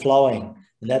overflowing.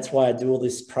 And that's why I do all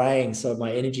this praying, so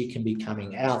my energy can be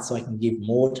coming out so I can give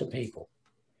more to people.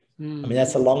 I mean,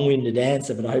 that's a long-winded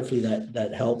answer, but hopefully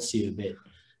that helps you a bit.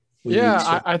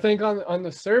 Yeah, I think on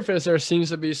the surface, there seems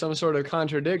to be some sort of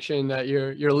contradiction that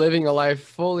you're living a life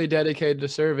fully dedicated to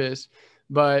service,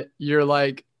 but you're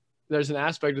like, there's an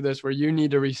aspect of this where you need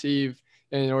to receive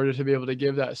in order to be able to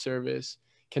give that service.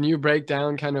 Can you break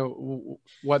down kind of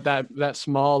what that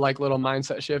small, like, little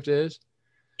mindset shift is?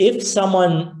 If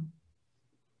someone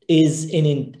is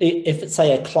if it's,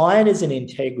 say, a client is in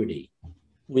integrity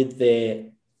with their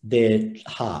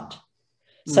heart,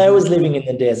 say I was living in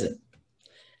the desert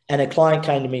and a client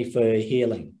came to me for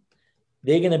healing,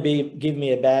 they're going to give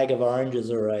me a bag of oranges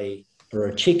or a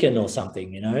chicken or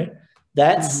something, you know.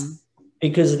 That's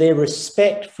because of their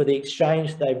respect for the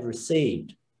exchange they've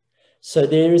received. So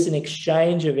there is an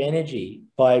exchange of energy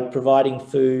by providing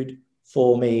food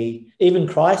for me. Even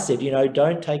Christ said, you know,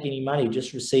 don't take any money,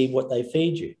 just receive what they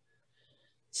feed you.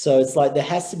 So it's like there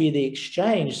has to be the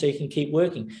exchange so you can keep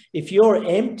working. If you're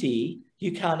empty,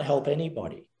 you can't help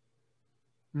anybody.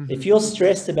 If you're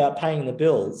stressed about paying the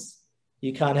bills,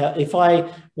 you can't help. If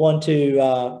I want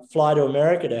to fly to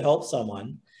America to help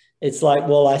someone, it's like,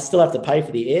 well, I still have to pay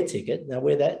for the air ticket. Now,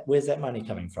 where's that money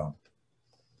coming from?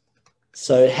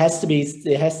 So it has to be,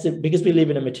 because we live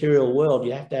in a material world,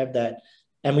 you have to have that.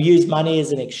 And we use money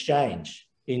as an exchange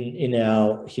in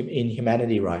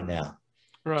humanity right now.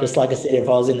 Right. Just like I said, if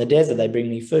I was in the desert, they bring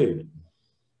me food.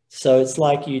 So it's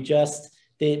like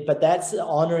but that's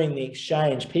honoring the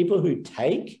exchange. People who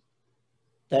take,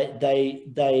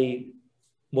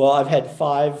 well, I've had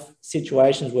 5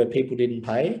 situations where people didn't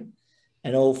pay,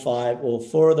 and all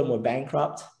 4 of them were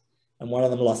bankrupt, and one of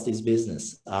them lost his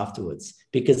business afterwards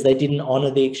because they didn't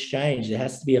honor the exchange. There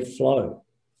has to be a flow.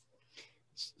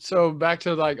 So back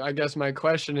to, like, I guess my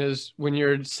question is, when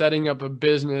you're setting up a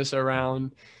business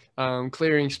around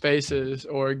clearing spaces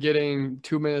or getting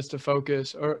 2 minutes to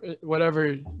focus or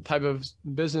whatever type of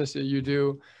business that you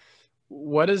do,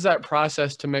 what is that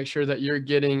process to make sure that you're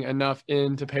getting enough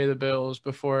in to pay the bills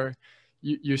before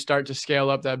you start to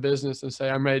scale up that business and say,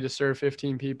 I'm ready to serve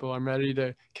 15 people. I'm ready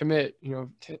to commit,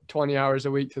 20 hours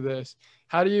a week to this.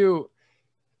 How do you,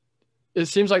 it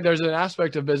seems like there's an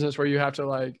aspect of business where you have to,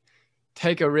 like,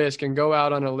 take a risk and go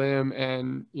out on a limb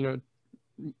and,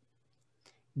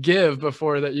 give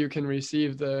before that you can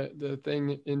receive the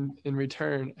thing in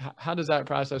return. How does that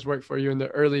process work for you in the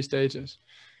early stages?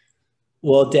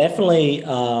 Well, definitely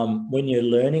when you're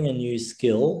learning a new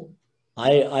skill,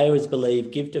 I always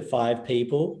believe give to 5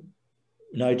 people,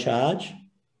 no charge,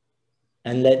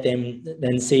 and let them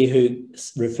then see who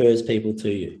refers people to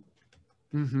you.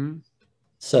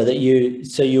 So that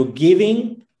you're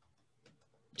giving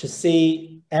to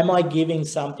see, am I giving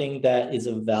something that is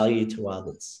of value to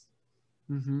others?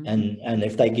 And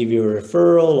if they give you a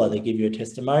referral or they give you a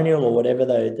testimonial or whatever,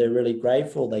 they're really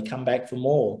grateful. They come back for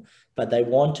more, but they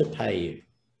want to pay you.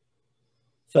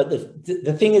 But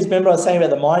the thing is, remember I was saying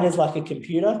about the mind is like a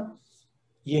computer.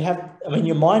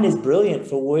 Your mind is brilliant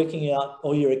for working out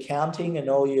all your accounting and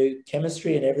all your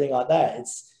chemistry and everything like that.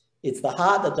 It's the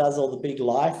heart that does all the big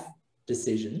life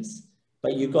decisions,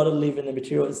 but you've got to live in the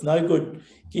material. It's no good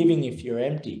giving if you're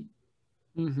empty.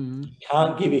 You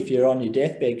can't give if you're on your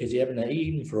deathbed because you haven't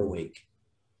eaten for a week.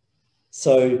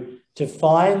 So to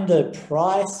find the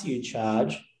price you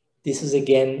charge, this is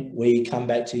again where you come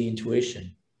back to the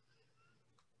intuition.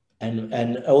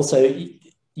 And also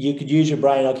you could use your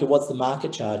brain. Okay, what's the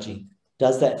market charging?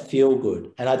 Does that feel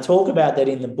good? And I talk about that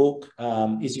in the book,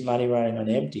 Is Your Money Running on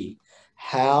Empty?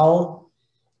 How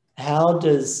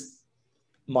does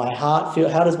my heart feel?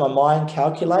 How does my mind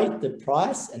calculate the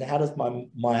price? And how does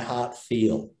my heart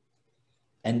feel?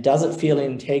 And does it feel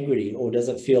integrity, or does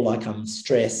it feel like I'm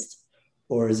stressed,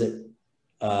 or is it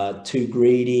too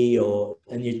greedy?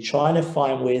 And you're trying to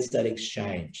find where's that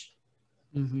exchange.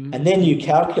 And then you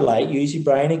calculate, use your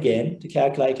brain again to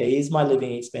calculate, okay, here's my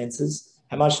living expenses.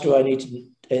 How much do I need to,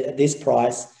 at this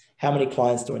price, how many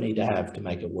clients do I need to have to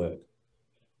make it work?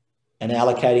 And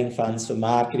allocating funds for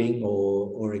marketing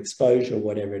or exposure or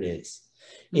whatever it is.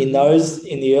 In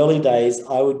the early days,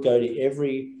 I would go to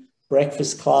every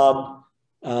breakfast club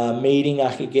meeting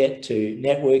I could get to,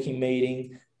 networking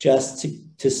meeting, just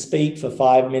to speak for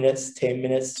 5 minutes, 10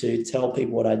 minutes to tell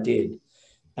people what I did.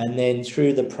 And then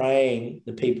through the praying,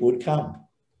 the people would come.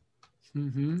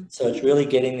 So it's really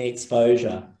getting the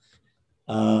exposure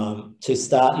to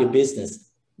start your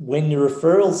business. When your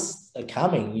referrals are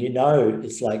coming,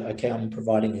 it's like, okay, I'm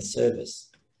providing a service.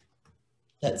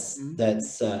 That's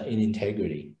in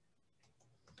integrity.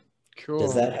 Cool.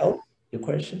 Does that help your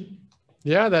question?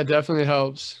 Yeah, that definitely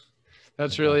helps.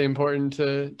 That's really important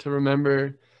to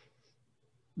remember,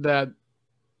 that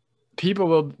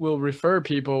people will refer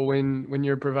people when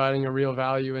you're providing a real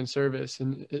value and service,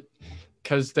 and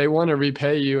because they want to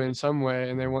repay you in some way,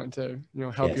 and they want to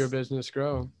help your business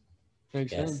grow.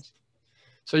 Makes sense.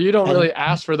 So you don't really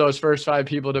ask for those first 5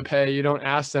 people to pay. You don't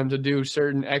ask them to do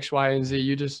certain X, Y, and Z.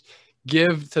 You just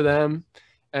give to them,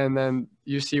 and then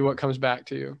you see what comes back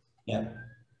to you. Yeah.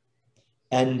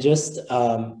 And just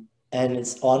and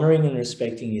it's honoring and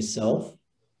respecting yourself.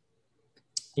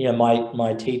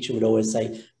 My teacher would always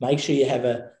say, make sure you have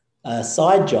a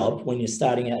side job when you're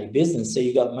starting out your business, so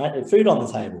you got food on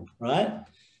the table, right?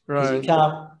 because Right.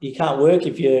 you can't work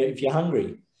if you're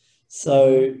hungry.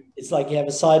 So it's like you have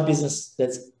a side business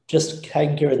that's just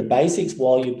taking care of the basics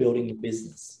while you're building your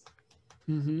business.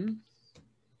 Mm-hmm.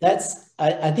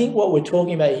 I think what we're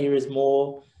talking about here is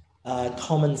more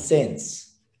common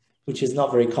sense, which is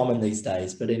not very common these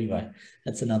days. But anyway,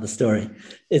 that's another story.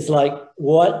 It's like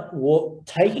what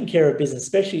taking care of business,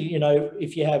 especially, you know,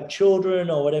 if you have children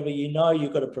or whatever, you know,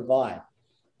 you've got to provide,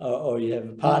 or you have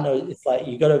a partner. It's like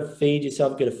you got to feed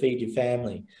yourself, got to feed your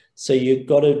family. So you've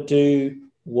got to do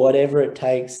whatever it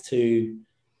takes to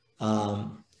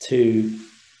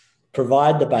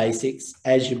provide the basics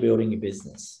as you're building your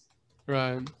business.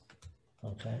 Right.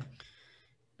 Okay.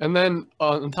 And then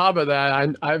on top of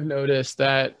that, I've noticed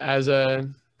that as a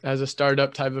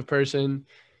startup type of person,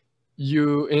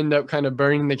 you end up kind of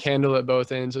burning the candle at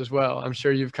both ends as well. I'm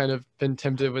sure you've kind of been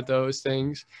tempted with those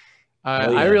things. Oh,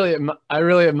 I yeah.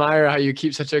 really admire how you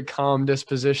keep such a calm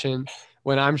disposition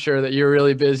when I'm sure that you're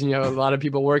really busy. You have a lot of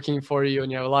people working for you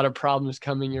and you have a lot of problems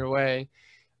coming your way.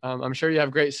 I'm sure you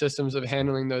have great systems of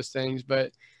handling those things,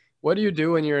 but what do you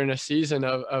do when you're in a season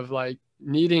of like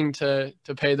needing to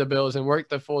pay the bills and work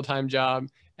the full-time job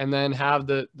and then have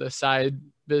the side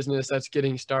business that's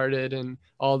getting started and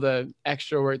all the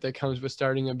extra work that comes with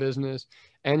starting a business,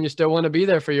 and you still want to be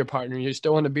there for your partner, you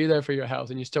still want to be there for your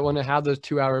health, and you still want to have those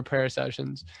 2-hour prayer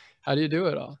sessions? How do you do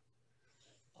it all?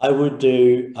 I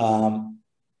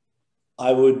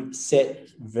would set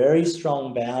very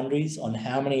strong boundaries on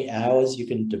how many hours you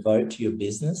can devote to your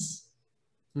business,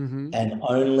 and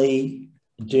only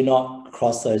do not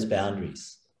cross those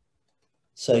boundaries.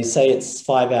 So say it's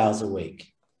 5 hours a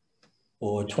week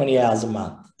or 20 hours a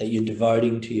month that you're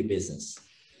devoting to your business,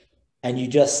 and you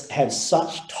just have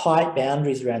such tight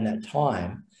boundaries around that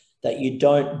time that you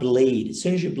don't bleed. As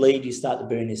soon as you bleed, you start to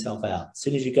burn yourself out. As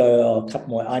soon as you go, oh, a couple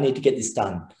more, I need to get this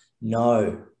done.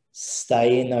 No,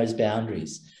 stay in those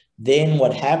boundaries. Then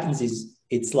what happens is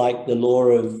it's like the law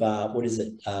of,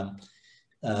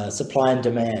 supply and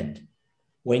demand.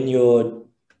 When your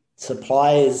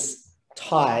supply is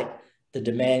tight, the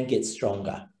demand gets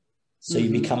stronger. So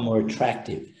you become more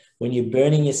attractive. When you're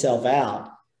burning yourself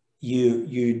out,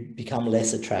 you become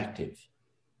less attractive.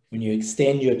 When you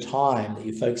extend your time that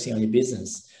you're focusing on your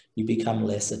business, you become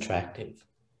less attractive.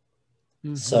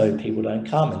 So people don't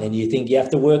come. And then you think you have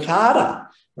to work harder,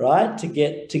 right, to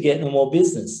get more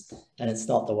business. And it's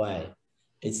not the way.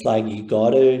 It's like you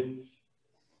got to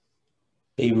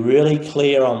be really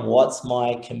clear on what's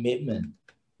my commitment.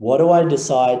 What do I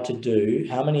decide to do?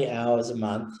 How many hours a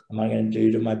month am I going to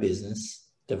do to my business,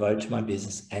 devote to my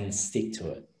business, and stick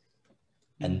to it?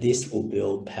 And this will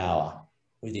build power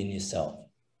within yourself.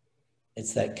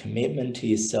 It's that commitment to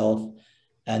yourself,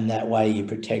 and that way you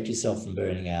protect yourself from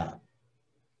burning out.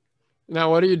 Now,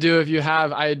 what do you do if you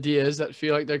have ideas that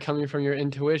feel like they're coming from your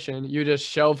intuition? You just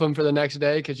shelve them for the next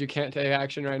day because you can't take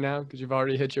action right now because you've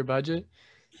already hit your budget?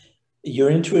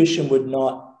 Your intuition would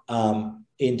not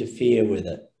interfere with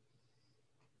it.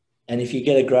 And if you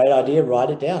get a great idea,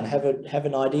 write it down. Have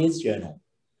an ideas journal.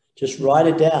 Just write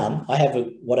it down. I have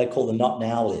what I call the not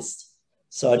now list.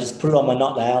 So I just put it on my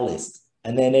not now list.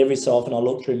 And then every so often I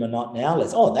look through my not now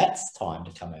list. Oh, that's time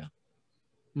to come out.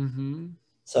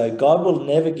 So God will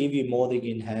never give you more than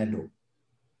you can handle.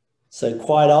 So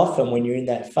quite often when you're in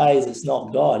that phase, it's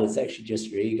not God, it's actually just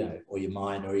your ego or your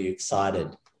mind, or you're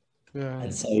excited. Yeah.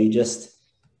 And so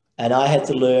and I had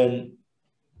to learn,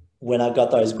 when I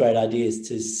got those great ideas,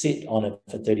 to sit on it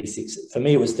for 36. For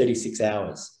me, it was 36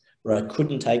 hours where I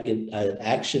couldn't take an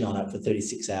action on it for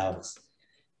 36 hours.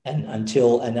 And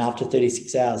after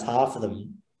 36 hours, half of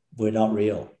them were not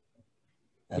real.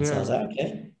 And so I was like,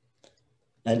 okay.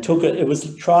 And it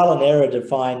was trial and error to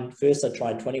find. First, I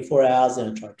tried 24 hours,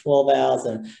 and I tried 12 hours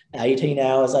and 18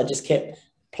 hours. I just kept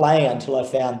playing until I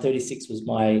found 36 was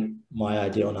my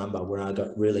ideal number, where I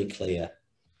got really clear.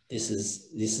 This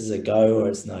is a go or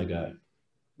it's no go.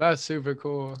 That's super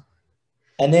cool.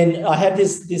 And then I have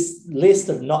this list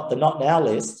of the not now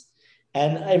list.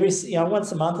 And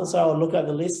once a month or so, I'll look over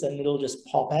the list and it'll just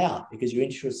pop out because your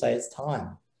intuition will say it's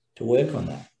time to work on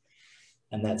that.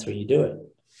 And that's when you do it.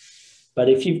 But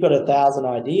if you've got 1,000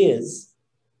 ideas,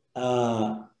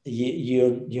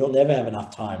 you'll never have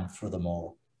enough time for them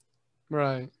all.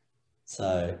 Right.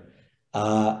 So,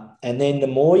 and then the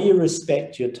more you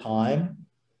respect your time,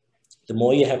 the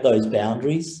more you have those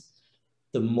boundaries,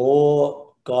 the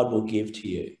more God will give to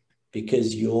you,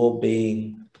 because you're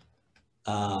being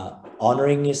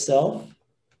honoring yourself,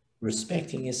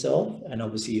 respecting yourself, and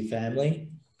obviously your family,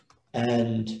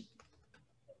 and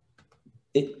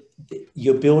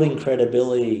you're building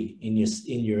credibility in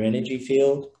your energy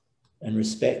field and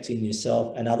respecting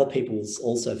yourself, and other people will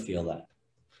also feel that.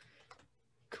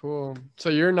 Cool. So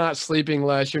you're not sleeping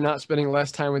less. You're not spending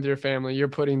less time with your family. You're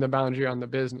putting the boundary on the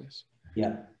business.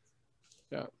 Yeah.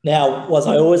 Yeah. Now, was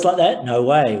I always like that? No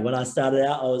way. When I started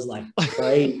out, I was like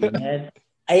crazy, man.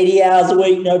 80 hours a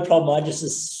week, no problem. I just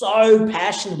was so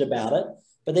passionate about it.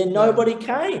 But then nobody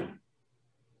came,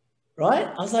 right?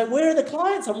 I was like, where are the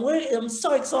clients? I'm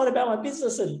so excited about my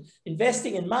business and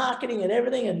investing and marketing and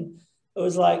everything. And it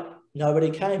was like nobody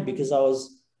came because I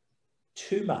was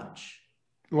too much.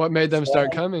 What made them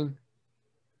start coming?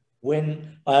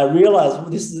 When I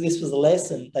realized this was a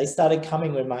lesson, they started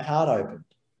coming when my heart opened.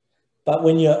 But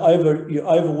when you're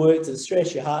overworked and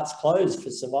stressed, your heart's closed for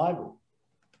survival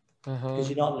because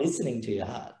you're not listening to your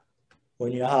heart.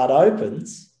 When your heart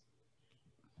opens,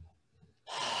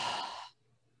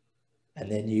 and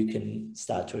then you can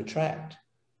start to attract.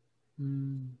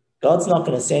 God's not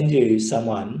going to send you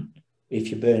someone if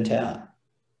you're burnt out.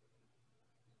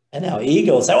 And our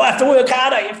ego will say, oh, I have to work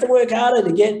harder. You have to work harder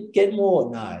to get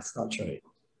more. No, it's not true.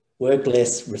 Work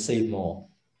less, receive more.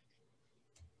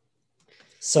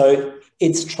 So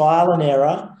it's trial and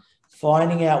error,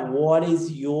 finding out what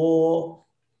is your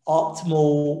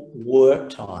optimal work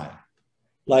time.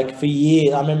 Like for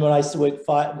years, I remember when I used to work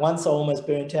once I almost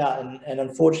burnt out, and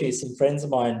unfortunately some friends of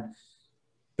mine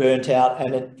burnt out,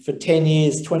 and for 10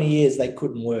 years, 20 years, they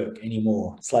couldn't work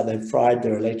anymore. It's like they fried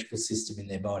their electrical system in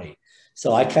their body.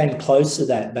 So I came close to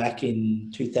that back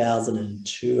in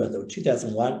 2002, I thought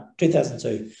 2001,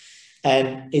 2002.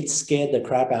 And it scared the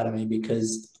crap out of me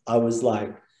because I was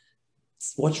like,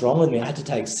 what's wrong with me? I had to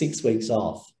take 6 weeks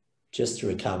off just to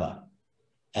recover.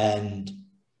 And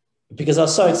because I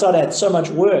was so excited, I had so much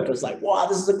work. I was like, wow,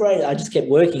 this is great. I just kept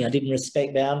working. I didn't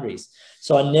respect boundaries.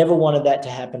 So I never wanted that to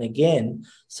happen again.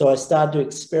 So I started to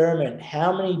experiment.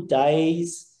 How many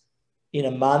days in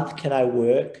a month can I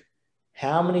work?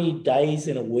 How many days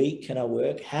in a week can I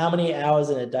work? How many hours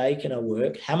in a day can I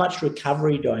work? How much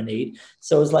recovery do I need?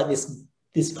 So it was like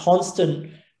this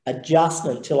constant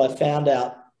adjustment till I found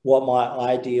out what my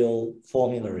ideal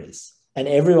formula is. And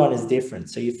everyone is different.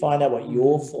 So you find out what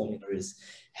your formula is.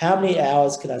 How many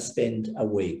hours can I spend a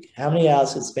week? How many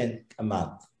hours can I spend a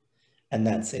month? And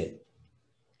that's it.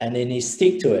 And then you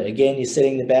stick to it. Again, you're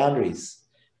setting the boundaries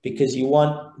because you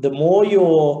want, the more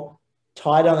you're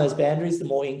tied on those boundaries, the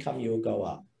more income will go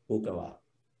up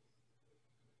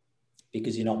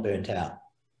because you're not burnt out.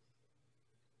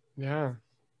 Yeah.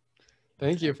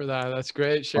 Thank you for that. That's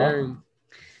great sharing.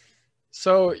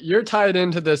 So you're tied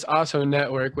into this awesome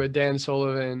network with Dan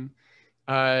Sullivan.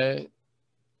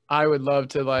 I would love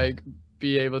to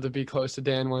be able to be close to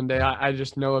Dan one day. I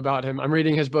just know about him. I'm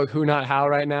reading his book, Who Not How,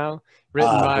 right now. Great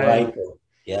book.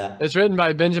 Yeah. It's written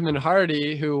by Benjamin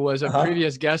Hardy, who was a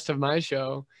previous guest of my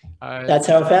show. That's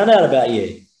how I found out about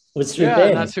you. Was through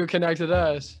Ben. That's who connected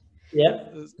us.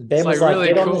 Yep. Ben was like, really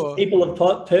get on this People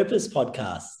of Purpose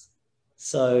podcast.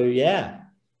 So, yeah.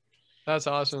 That's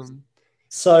awesome.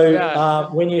 So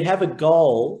when you have a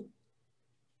goal,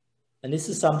 and this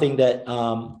is something that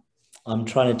I'm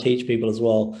trying to teach people as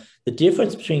well, the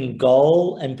difference between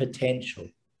goal and potential.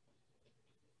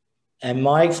 And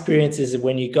my experience is that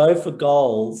when you go for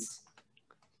goals,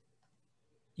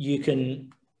 you can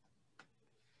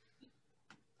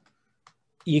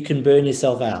burn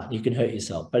yourself out. You can hurt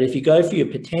yourself. But if you go for your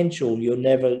potential, you'll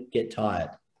never get tired.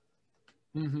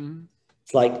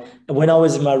 It's like when I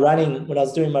was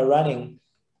doing my running,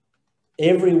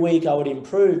 every week I would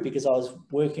improve because I was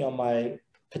working on my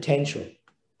potential.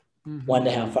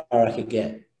 Wonder how far I could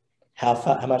get, how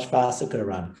much faster could I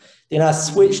run. Then I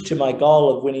switched to my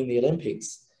goal of winning the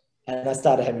Olympics, and I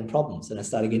started having problems, and I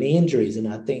started getting injuries, and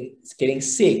I think it's getting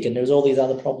sick, and there was all these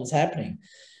other problems happening.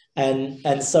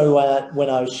 And so when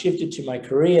I shifted to my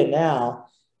career now,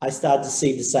 I started to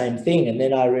see the same thing, and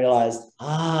then I realized,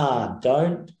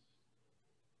 don't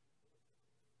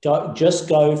just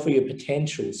go for your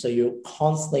potential. So you're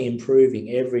constantly improving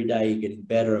every day. You're getting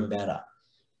better and better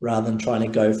rather than trying to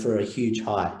go for a huge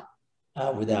height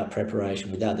without preparation,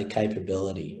 without the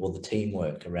capability or the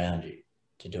teamwork around you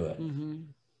to do it.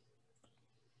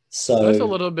 So that's a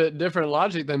little bit different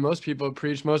logic than most people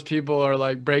preach. Most people are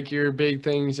like, break your big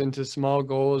things into small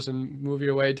goals and move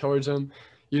your way towards them.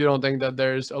 You don't think that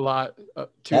there's a lot to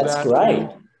that? That's great.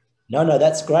 No,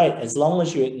 that's great. As long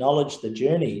as you acknowledge the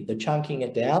journey, the chunking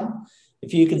it down.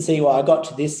 If you can see, well, I got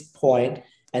to this point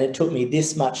and it took me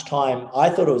this much time. I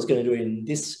thought I was going to do it in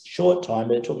this short time,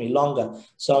 but it took me longer.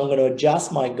 So I'm going to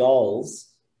adjust my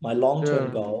goals, my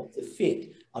long-term goal to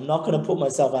fit. I'm not going to put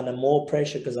myself under more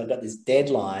pressure because I've got this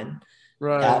deadline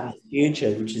out in the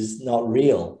future, which is not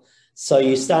real. So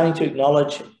you're starting to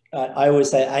acknowledge, I always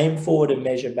say, aim forward and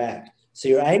measure back. So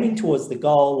you're aiming towards the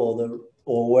goal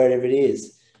or wherever it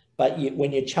is, But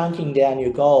when you're chunking down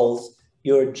your goals,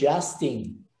 you're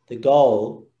adjusting the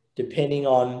goal depending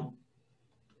on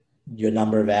your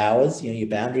number of hours, your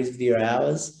boundaries of your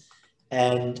hours,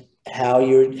 and how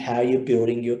you're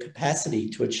building your capacity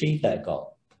to achieve that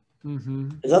goal.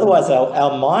 Because otherwise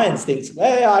our minds think,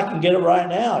 hey, I can get it right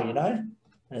now, and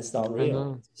it's not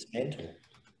real. It's mental.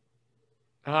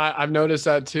 I've noticed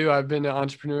that too. I've been an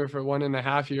entrepreneur for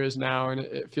 1.5 years now, and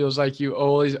it feels like you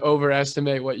always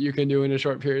overestimate what you can do in a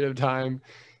short period of time.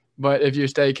 But if you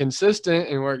stay consistent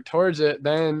and work towards it,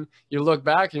 then you look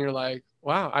back and you're like,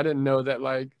 wow, I didn't know that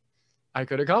like I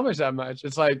could accomplish that much.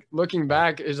 It's like looking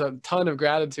back is a ton of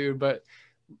gratitude, but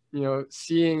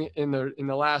seeing in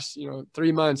the last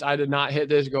 3 months, I did not hit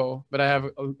this goal, but I have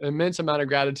an immense amount of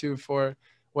gratitude for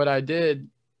what I did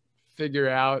figure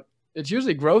out. It's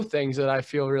usually growth things that I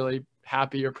feel really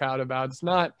happy or proud about. It's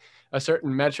not a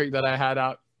certain metric that I had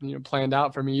planned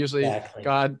out for me. Usually exactly.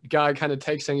 God kind of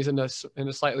takes things in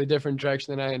a slightly different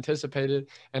direction than I anticipated.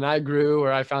 And I grew,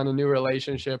 or I found a new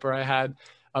relationship, or I had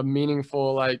a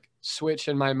meaningful like switch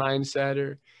in my mindset,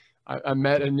 or I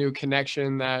met a new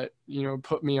connection that,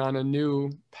 put me on a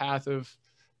new path of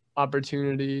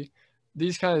opportunity.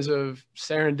 These kinds of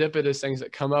serendipitous things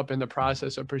that come up in the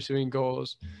process of pursuing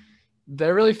goals,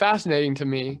 they're really fascinating to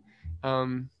me.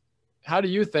 How do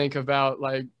you think about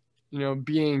like,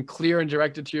 being clear and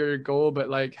directed to your goal, but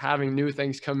like having new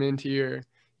things come into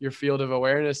your field of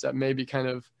awareness that maybe kind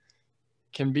of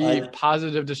can be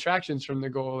positive distractions from the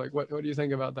goal? Like, what do you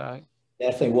think about that?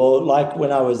 Definitely. Well, like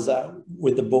when I was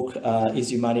with the book,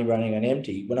 Is Your Money Running on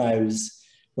Empty? When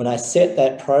I set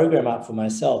that program up for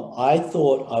myself, I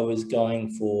thought I was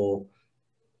going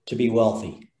to be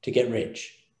wealthy, to get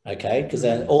rich. Okay. Because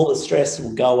all the stress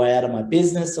would go out of my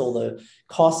business, all the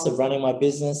costs of running my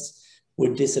business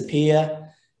would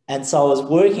disappear. And so I was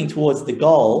working towards the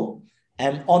goal.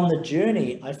 And on the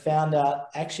journey, I found out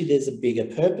actually there's a bigger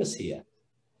purpose here.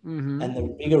 And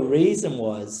the bigger reason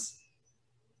was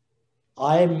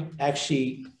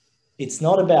it's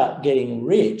not about getting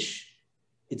rich.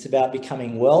 It's about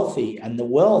becoming wealthy. And the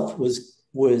wealth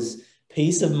was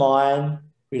peace of mind,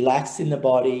 relaxed in the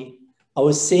body. I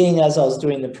was seeing as I was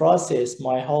doing the process,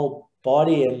 my whole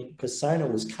body and persona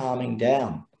was calming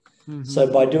down.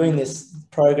 So by doing this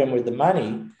program with the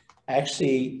money, I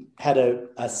actually had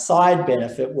a side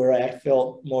benefit where I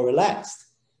felt more relaxed,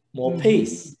 more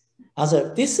peace. I was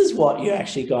like, this is what you're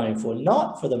actually going for,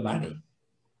 not for the money.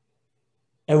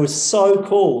 It was so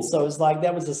cool. So it was like,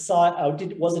 that was a side,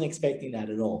 wasn't expecting that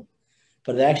at all,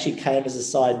 but it actually came as a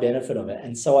side benefit of it.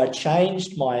 And so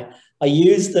I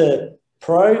used the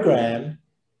program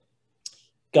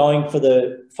going for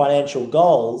the financial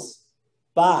goals,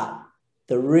 but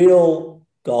the real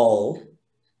goal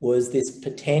was this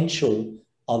potential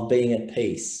of being at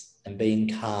peace and being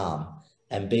calm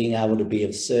and being able to be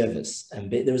of service. And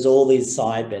there was all these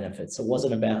side benefits. It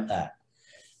wasn't about that.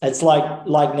 It's like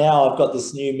now I've got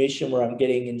this new mission where I'm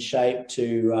getting in shape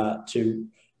to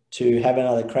have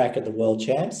another crack at the world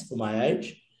champs for my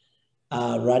age,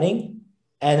 running.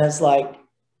 And it's like,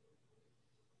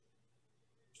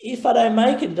 if I don't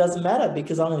make it, it doesn't matter,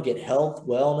 because I'm going to get health,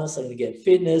 wellness, I'm going to get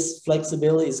fitness,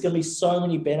 flexibility. There's going to be so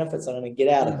many benefits I'm going to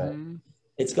get out of it.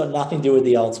 It's got nothing to do with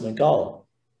the ultimate goal.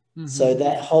 So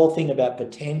that whole thing about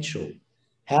potential,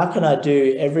 how can I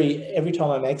do every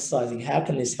time I'm exercising, how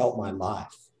can this help my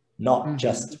life? Not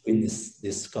just win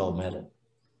this gold medal.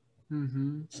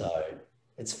 So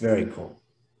it's very cool.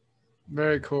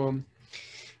 Very cool.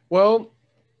 Well,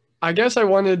 I guess I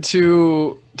wanted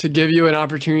to give you an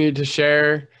opportunity to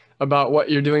share about what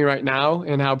you're doing right now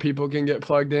and how people can get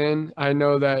plugged in. I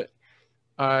know that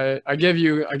I gave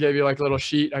you like a little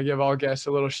sheet. I give all guests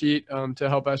a little sheet to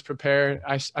help us prepare.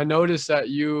 I noticed that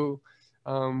you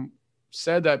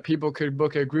said that people could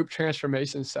book a group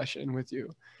transformation session with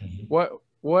you.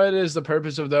 What is the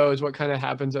purpose of those? What kind of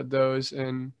happens at those?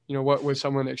 And what would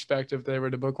someone expect if they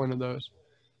were to book one of those?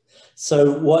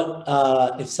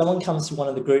 So if someone comes to one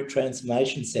of the group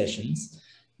transformation sessions,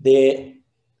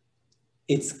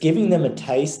 it's giving them a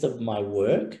taste of my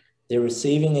work. They're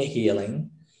receiving a healing.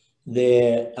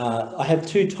 I have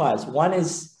two types. One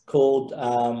is called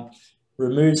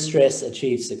Remove Stress,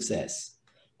 Achieve Success.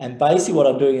 And basically what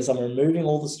I'm doing is I'm removing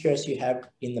all the stress you have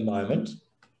in the moment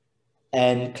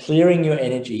and clearing your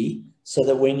energy so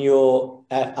that when you're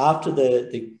after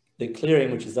the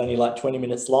clearing, which is only like 20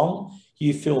 minutes long,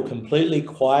 you feel completely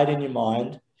quiet in your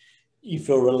mind, you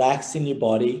feel relaxed in your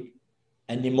body,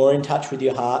 and you're more in touch with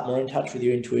your heart, more in touch with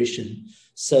your intuition,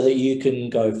 so that you can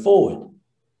go forward.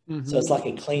 So it's like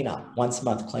a cleanup, once a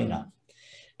month cleanup.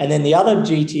 And then the other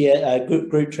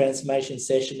group transformation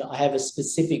session, I have a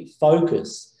specific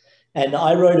focus. And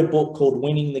I wrote a book called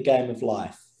Winning the Game of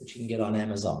Life, which you can get on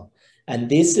Amazon. And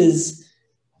this is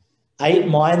 8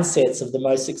 mindsets of the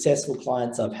most successful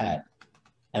clients I've had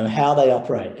and how they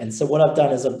operate. And so what I've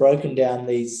done is I've broken down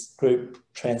these group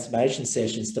transformation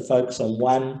sessions to focus on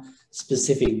one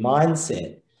specific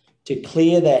mindset to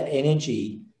clear that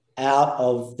energy out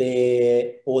of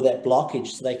that blockage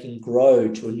so they can grow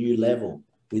to a new level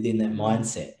within that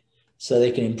mindset so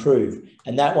they can improve.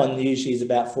 And that one usually is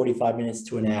about 45 minutes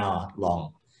to an hour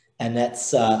long. And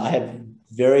that's, I have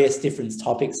various different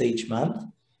topics each month,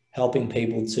 helping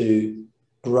people to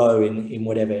grow in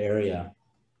whatever area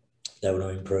they want to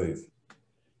improve.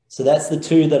 So that's the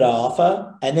 2 that I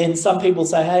offer. And then some people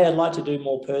say, hey, I'd like to do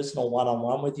more personal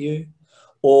one-on-one with you.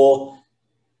 Or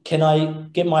can I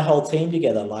get my whole team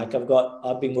together? Like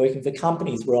I've been working for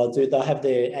companies where they'll have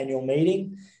their annual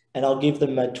meeting and I'll give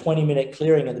them a 20-minute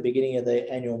clearing at the beginning of the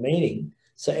annual meeting.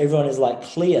 So everyone is like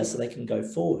clear so they can go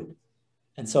forward.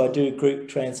 And so I do group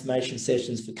transformation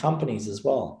sessions for companies as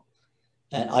well.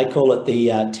 And I call it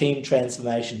the Team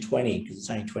Transformation 20 because it's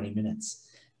only 20 minutes.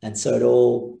 And so it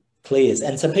all clears.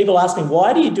 And so people ask me,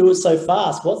 why do you do it so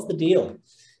fast? What's the deal?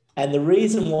 And the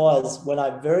reason was when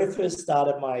I very first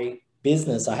started my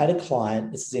business, I had a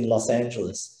client, this is in Los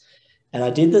Angeles, and I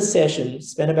did the session,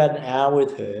 spent about an hour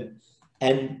with her.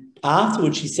 And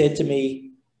afterwards she said to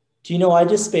me, do you know, I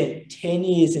just spent 10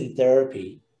 years in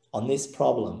therapy on this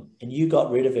problem and you got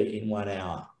rid of it in 1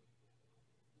 hour.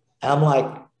 And I'm like,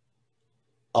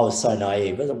 I was so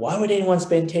naive. I was like, why would anyone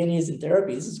spend 10 years in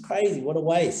therapy? This is crazy. What a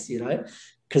waste, you know,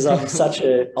 because I'm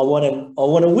I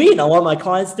want to win. I want my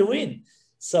clients to win.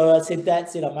 So I said,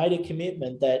 that's it. I made a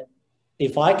commitment that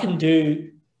if I can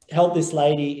help this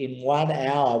lady in 1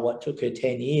 hour, what took her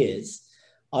 10 years,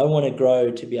 I want to grow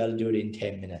to be able to do it in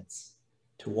 10 minutes,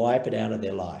 to wipe it out of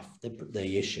their life,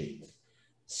 the issue.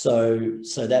 So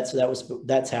that's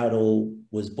how it all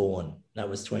was born. That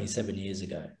was 27 years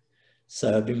ago.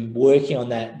 So I've been working on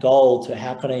that goal to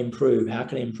how can I improve? How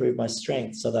can I improve my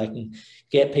strength so that I can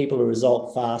get people a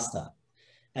result faster?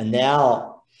 And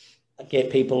now I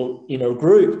get people in a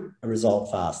group a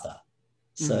result faster.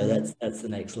 So that's the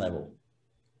next level.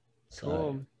 So.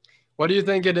 Cool. What do you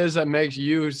think it is that makes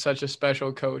you such a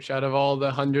special coach out of all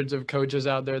the hundreds of coaches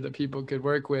out there that people could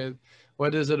work with?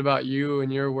 What is it about you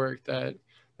and your work that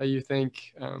you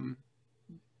think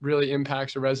really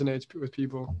impacts or resonates with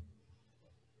people?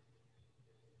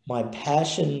 My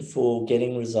passion for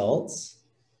getting results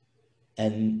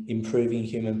and improving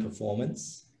human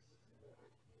performance,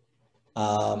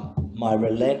 my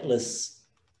relentless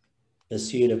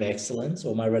pursuit of excellence,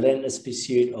 or my relentless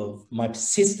pursuit of my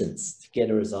persistence to get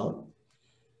a result,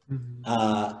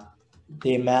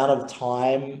 the amount of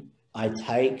time I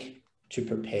take to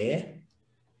prepare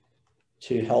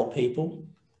to help people,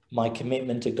 my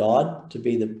commitment to God to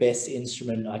be the best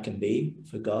instrument I can be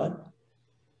for God.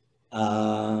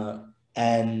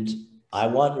 And I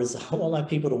want my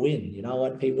people to win, you know, I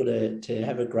want people to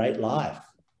have a great life.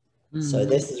 So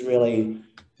this is really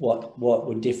what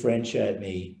would differentiate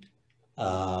me.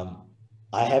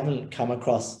 I haven't come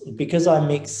across, because I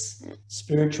mix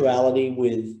spirituality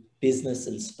with business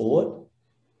and sport,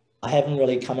 I haven't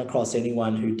really come across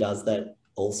anyone who does that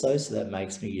also. So that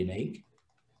makes me unique.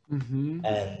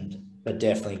 But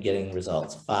definitely getting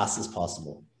results fast as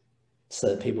possible so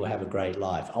that people have a great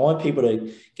life. I want people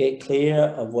to get clear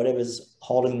of whatever's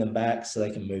holding them back so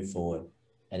they can move forward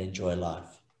and enjoy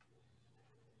life.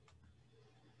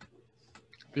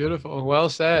 Beautiful. Well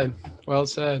said. Well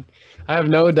said. I have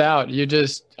no doubt. You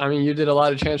did a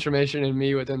lot of transformation in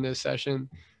me within this session.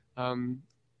 You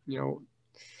know,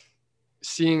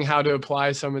 seeing how to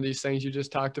apply some of these things you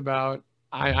just talked about,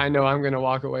 I know I'm going to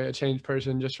walk away a changed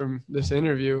person just from this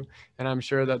interview. And I'm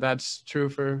sure that that's true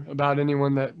for about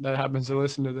anyone that happens to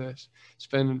listen to this. It's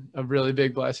been a really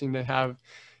big blessing to have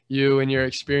you and your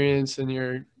experience, and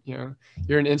you're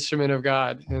an instrument of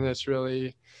God. And it's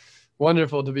really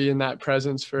wonderful to be in that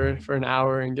presence for an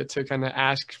hour and get to kind of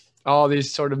ask all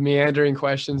these sort of meandering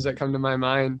questions that come to my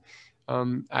mind.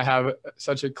 I have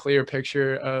such a clear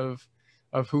picture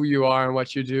of who you are and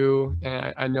what you do.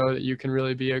 And I know that you can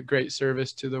really be a great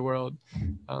service to the world.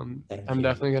 I'm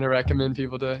definitely going to recommend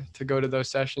people to go to those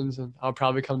sessions, and I'll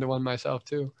probably come to one myself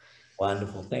too.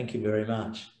 Wonderful. Thank you very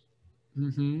much.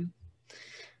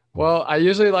 Well, I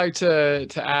usually like to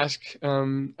ask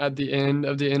at the end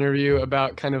of the interview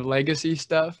about kind of legacy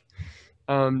stuff.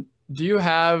 Do you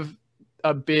have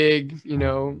a big,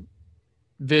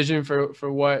 vision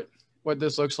for what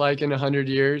this looks like in 100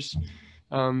 years?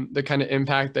 The kind of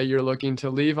impact that you're looking to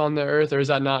leave on the earth, or is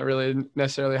that not really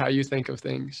necessarily how you think of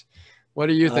things? What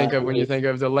do you think of when you think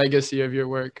of the legacy of your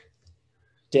work?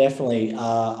 definitely.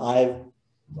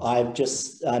 I've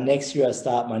just, next year I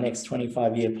start my next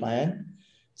 25-year plan.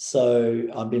 So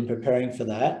I've been preparing for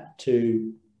that,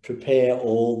 to prepare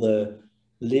all the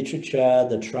literature,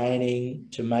 the training,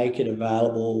 to make it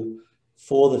available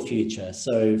for the future.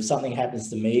 So if something happens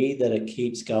to me, that it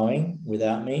keeps going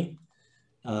without me,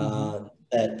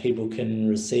 that people can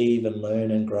receive and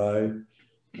learn and grow.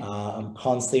 I'm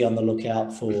constantly on the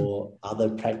lookout for other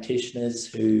practitioners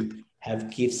who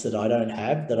have gifts that I don't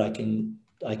have, that I can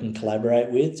collaborate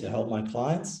with to help my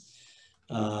clients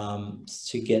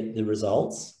to get the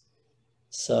results.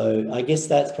 So I guess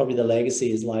that's probably the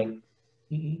legacy, is like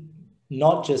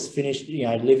not just finish,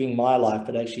 living my life,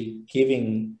 but actually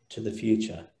giving to the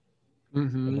future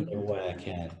in whatever way I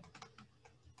can,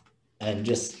 and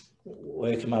just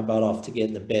working my butt off to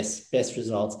get the best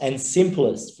results, and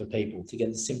simplest for people, to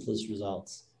get the simplest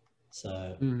results.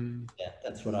 So yeah,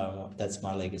 that's what I want. That's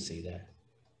my legacy there.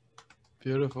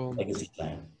 Beautiful. Legacy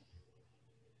plan.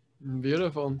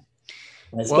 Beautiful.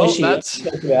 And especially, well, that's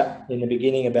talked about in the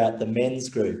beginning about the men's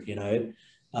group,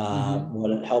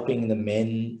 helping the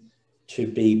men to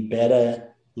be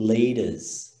better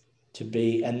leaders, to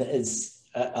be, and it's,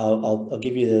 I'll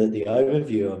give you the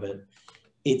overview of it.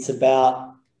 It's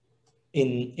about,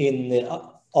 in the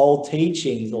old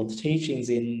teachings, or the teachings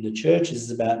in the churches,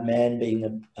 is about man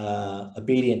being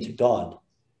obedient to God.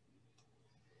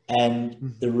 And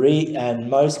and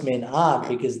most men aren't,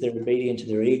 because they're obedient to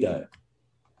their ego.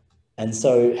 And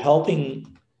so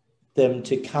helping them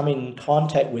to come in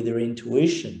contact with their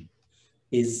intuition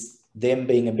is them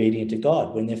being obedient to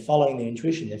God. When they're following their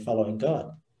intuition, they're following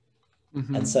God.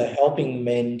 And so helping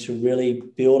men to really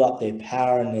build up their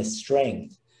power and their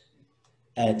strength,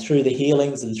 and through the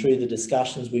healings and through the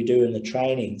discussions we do in the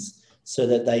trainings, so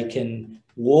that they can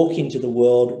walk into the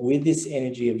world with this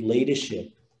energy of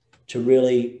leadership to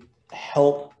really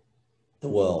help the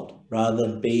world, rather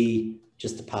than be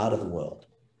just a part of the world.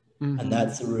 And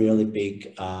that's a really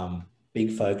big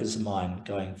focus of mine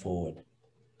going forward,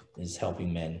 is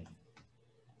helping men.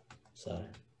 So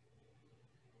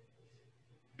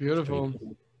beautiful.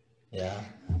 Cool. Yeah.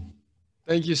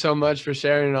 Thank you so much for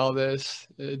sharing all this.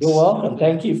 You're welcome.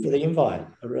 Thank you for the invite.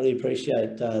 I really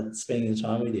appreciate spending the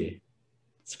time with you.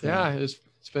 Yeah, it's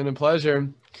been a pleasure.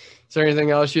 Is there anything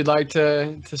else you'd like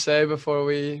to say before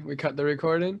we cut the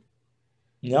recording?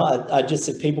 No, I just,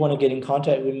 if people want to get in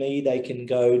contact with me, they can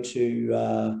go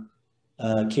to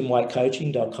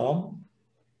kimwhitecoaching.com,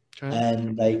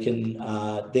 and they can,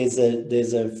 there's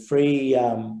a free,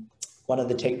 one of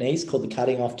the techniques called the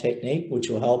cutting off technique, which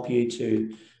will help you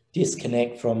to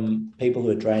disconnect from people who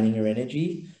are draining your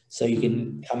energy, so you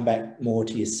can come back more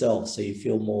to yourself, so you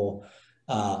feel more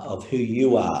of who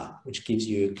you are, which gives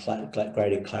you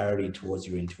greater clarity towards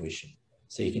your intuition.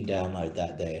 So you can download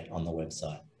that there on the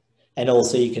website. And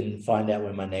also you can find out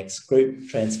when my next group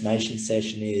transformation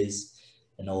session is,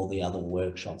 and all the other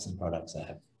workshops and products I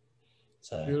have.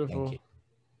 So beautiful. Thank you.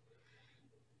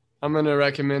 I'm going to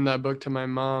recommend that book to my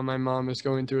mom. My mom is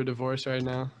going through a divorce right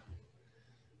now.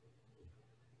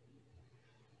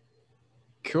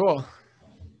 Cool.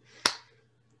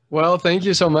 Well, thank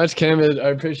you so much, Kim. I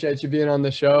appreciate you being on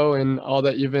the show and all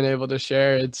that you've been able to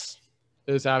share. It's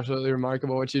absolutely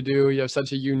remarkable what you do. You have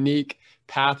such a unique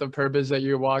path of purpose that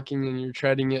you're walking, and you're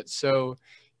treading it so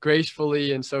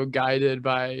gracefully and so guided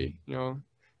by,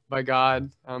 by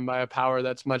God, by a power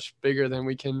that's much bigger than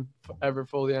we can ever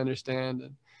fully understand.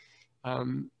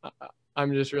 And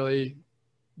I'm just really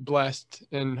blessed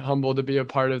and humbled to be a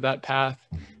part of that path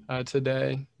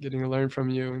today, getting to learn from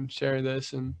you and share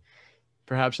this, and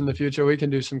perhaps in the future we can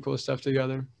do some cool stuff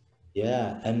together.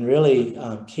 Yeah, and really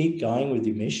keep going with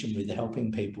your mission, with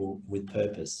helping people with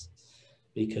purpose,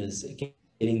 because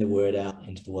getting the word out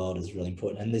into the world is really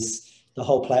important. And the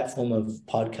whole platform of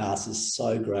podcasts is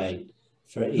so great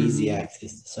for easy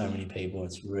access to so many people.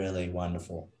 It's really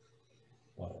wonderful,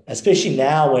 especially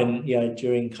now when,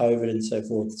 during COVID and so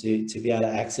forth, to be able to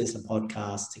access a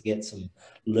podcast, to get some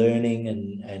learning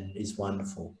and is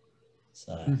wonderful.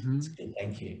 So it's good.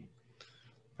 Thank you.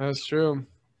 That's true.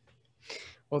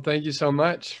 Well, thank you so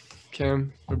much,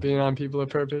 Kim, for being on People of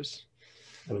Purpose.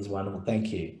 It was wonderful.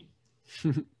 Thank you.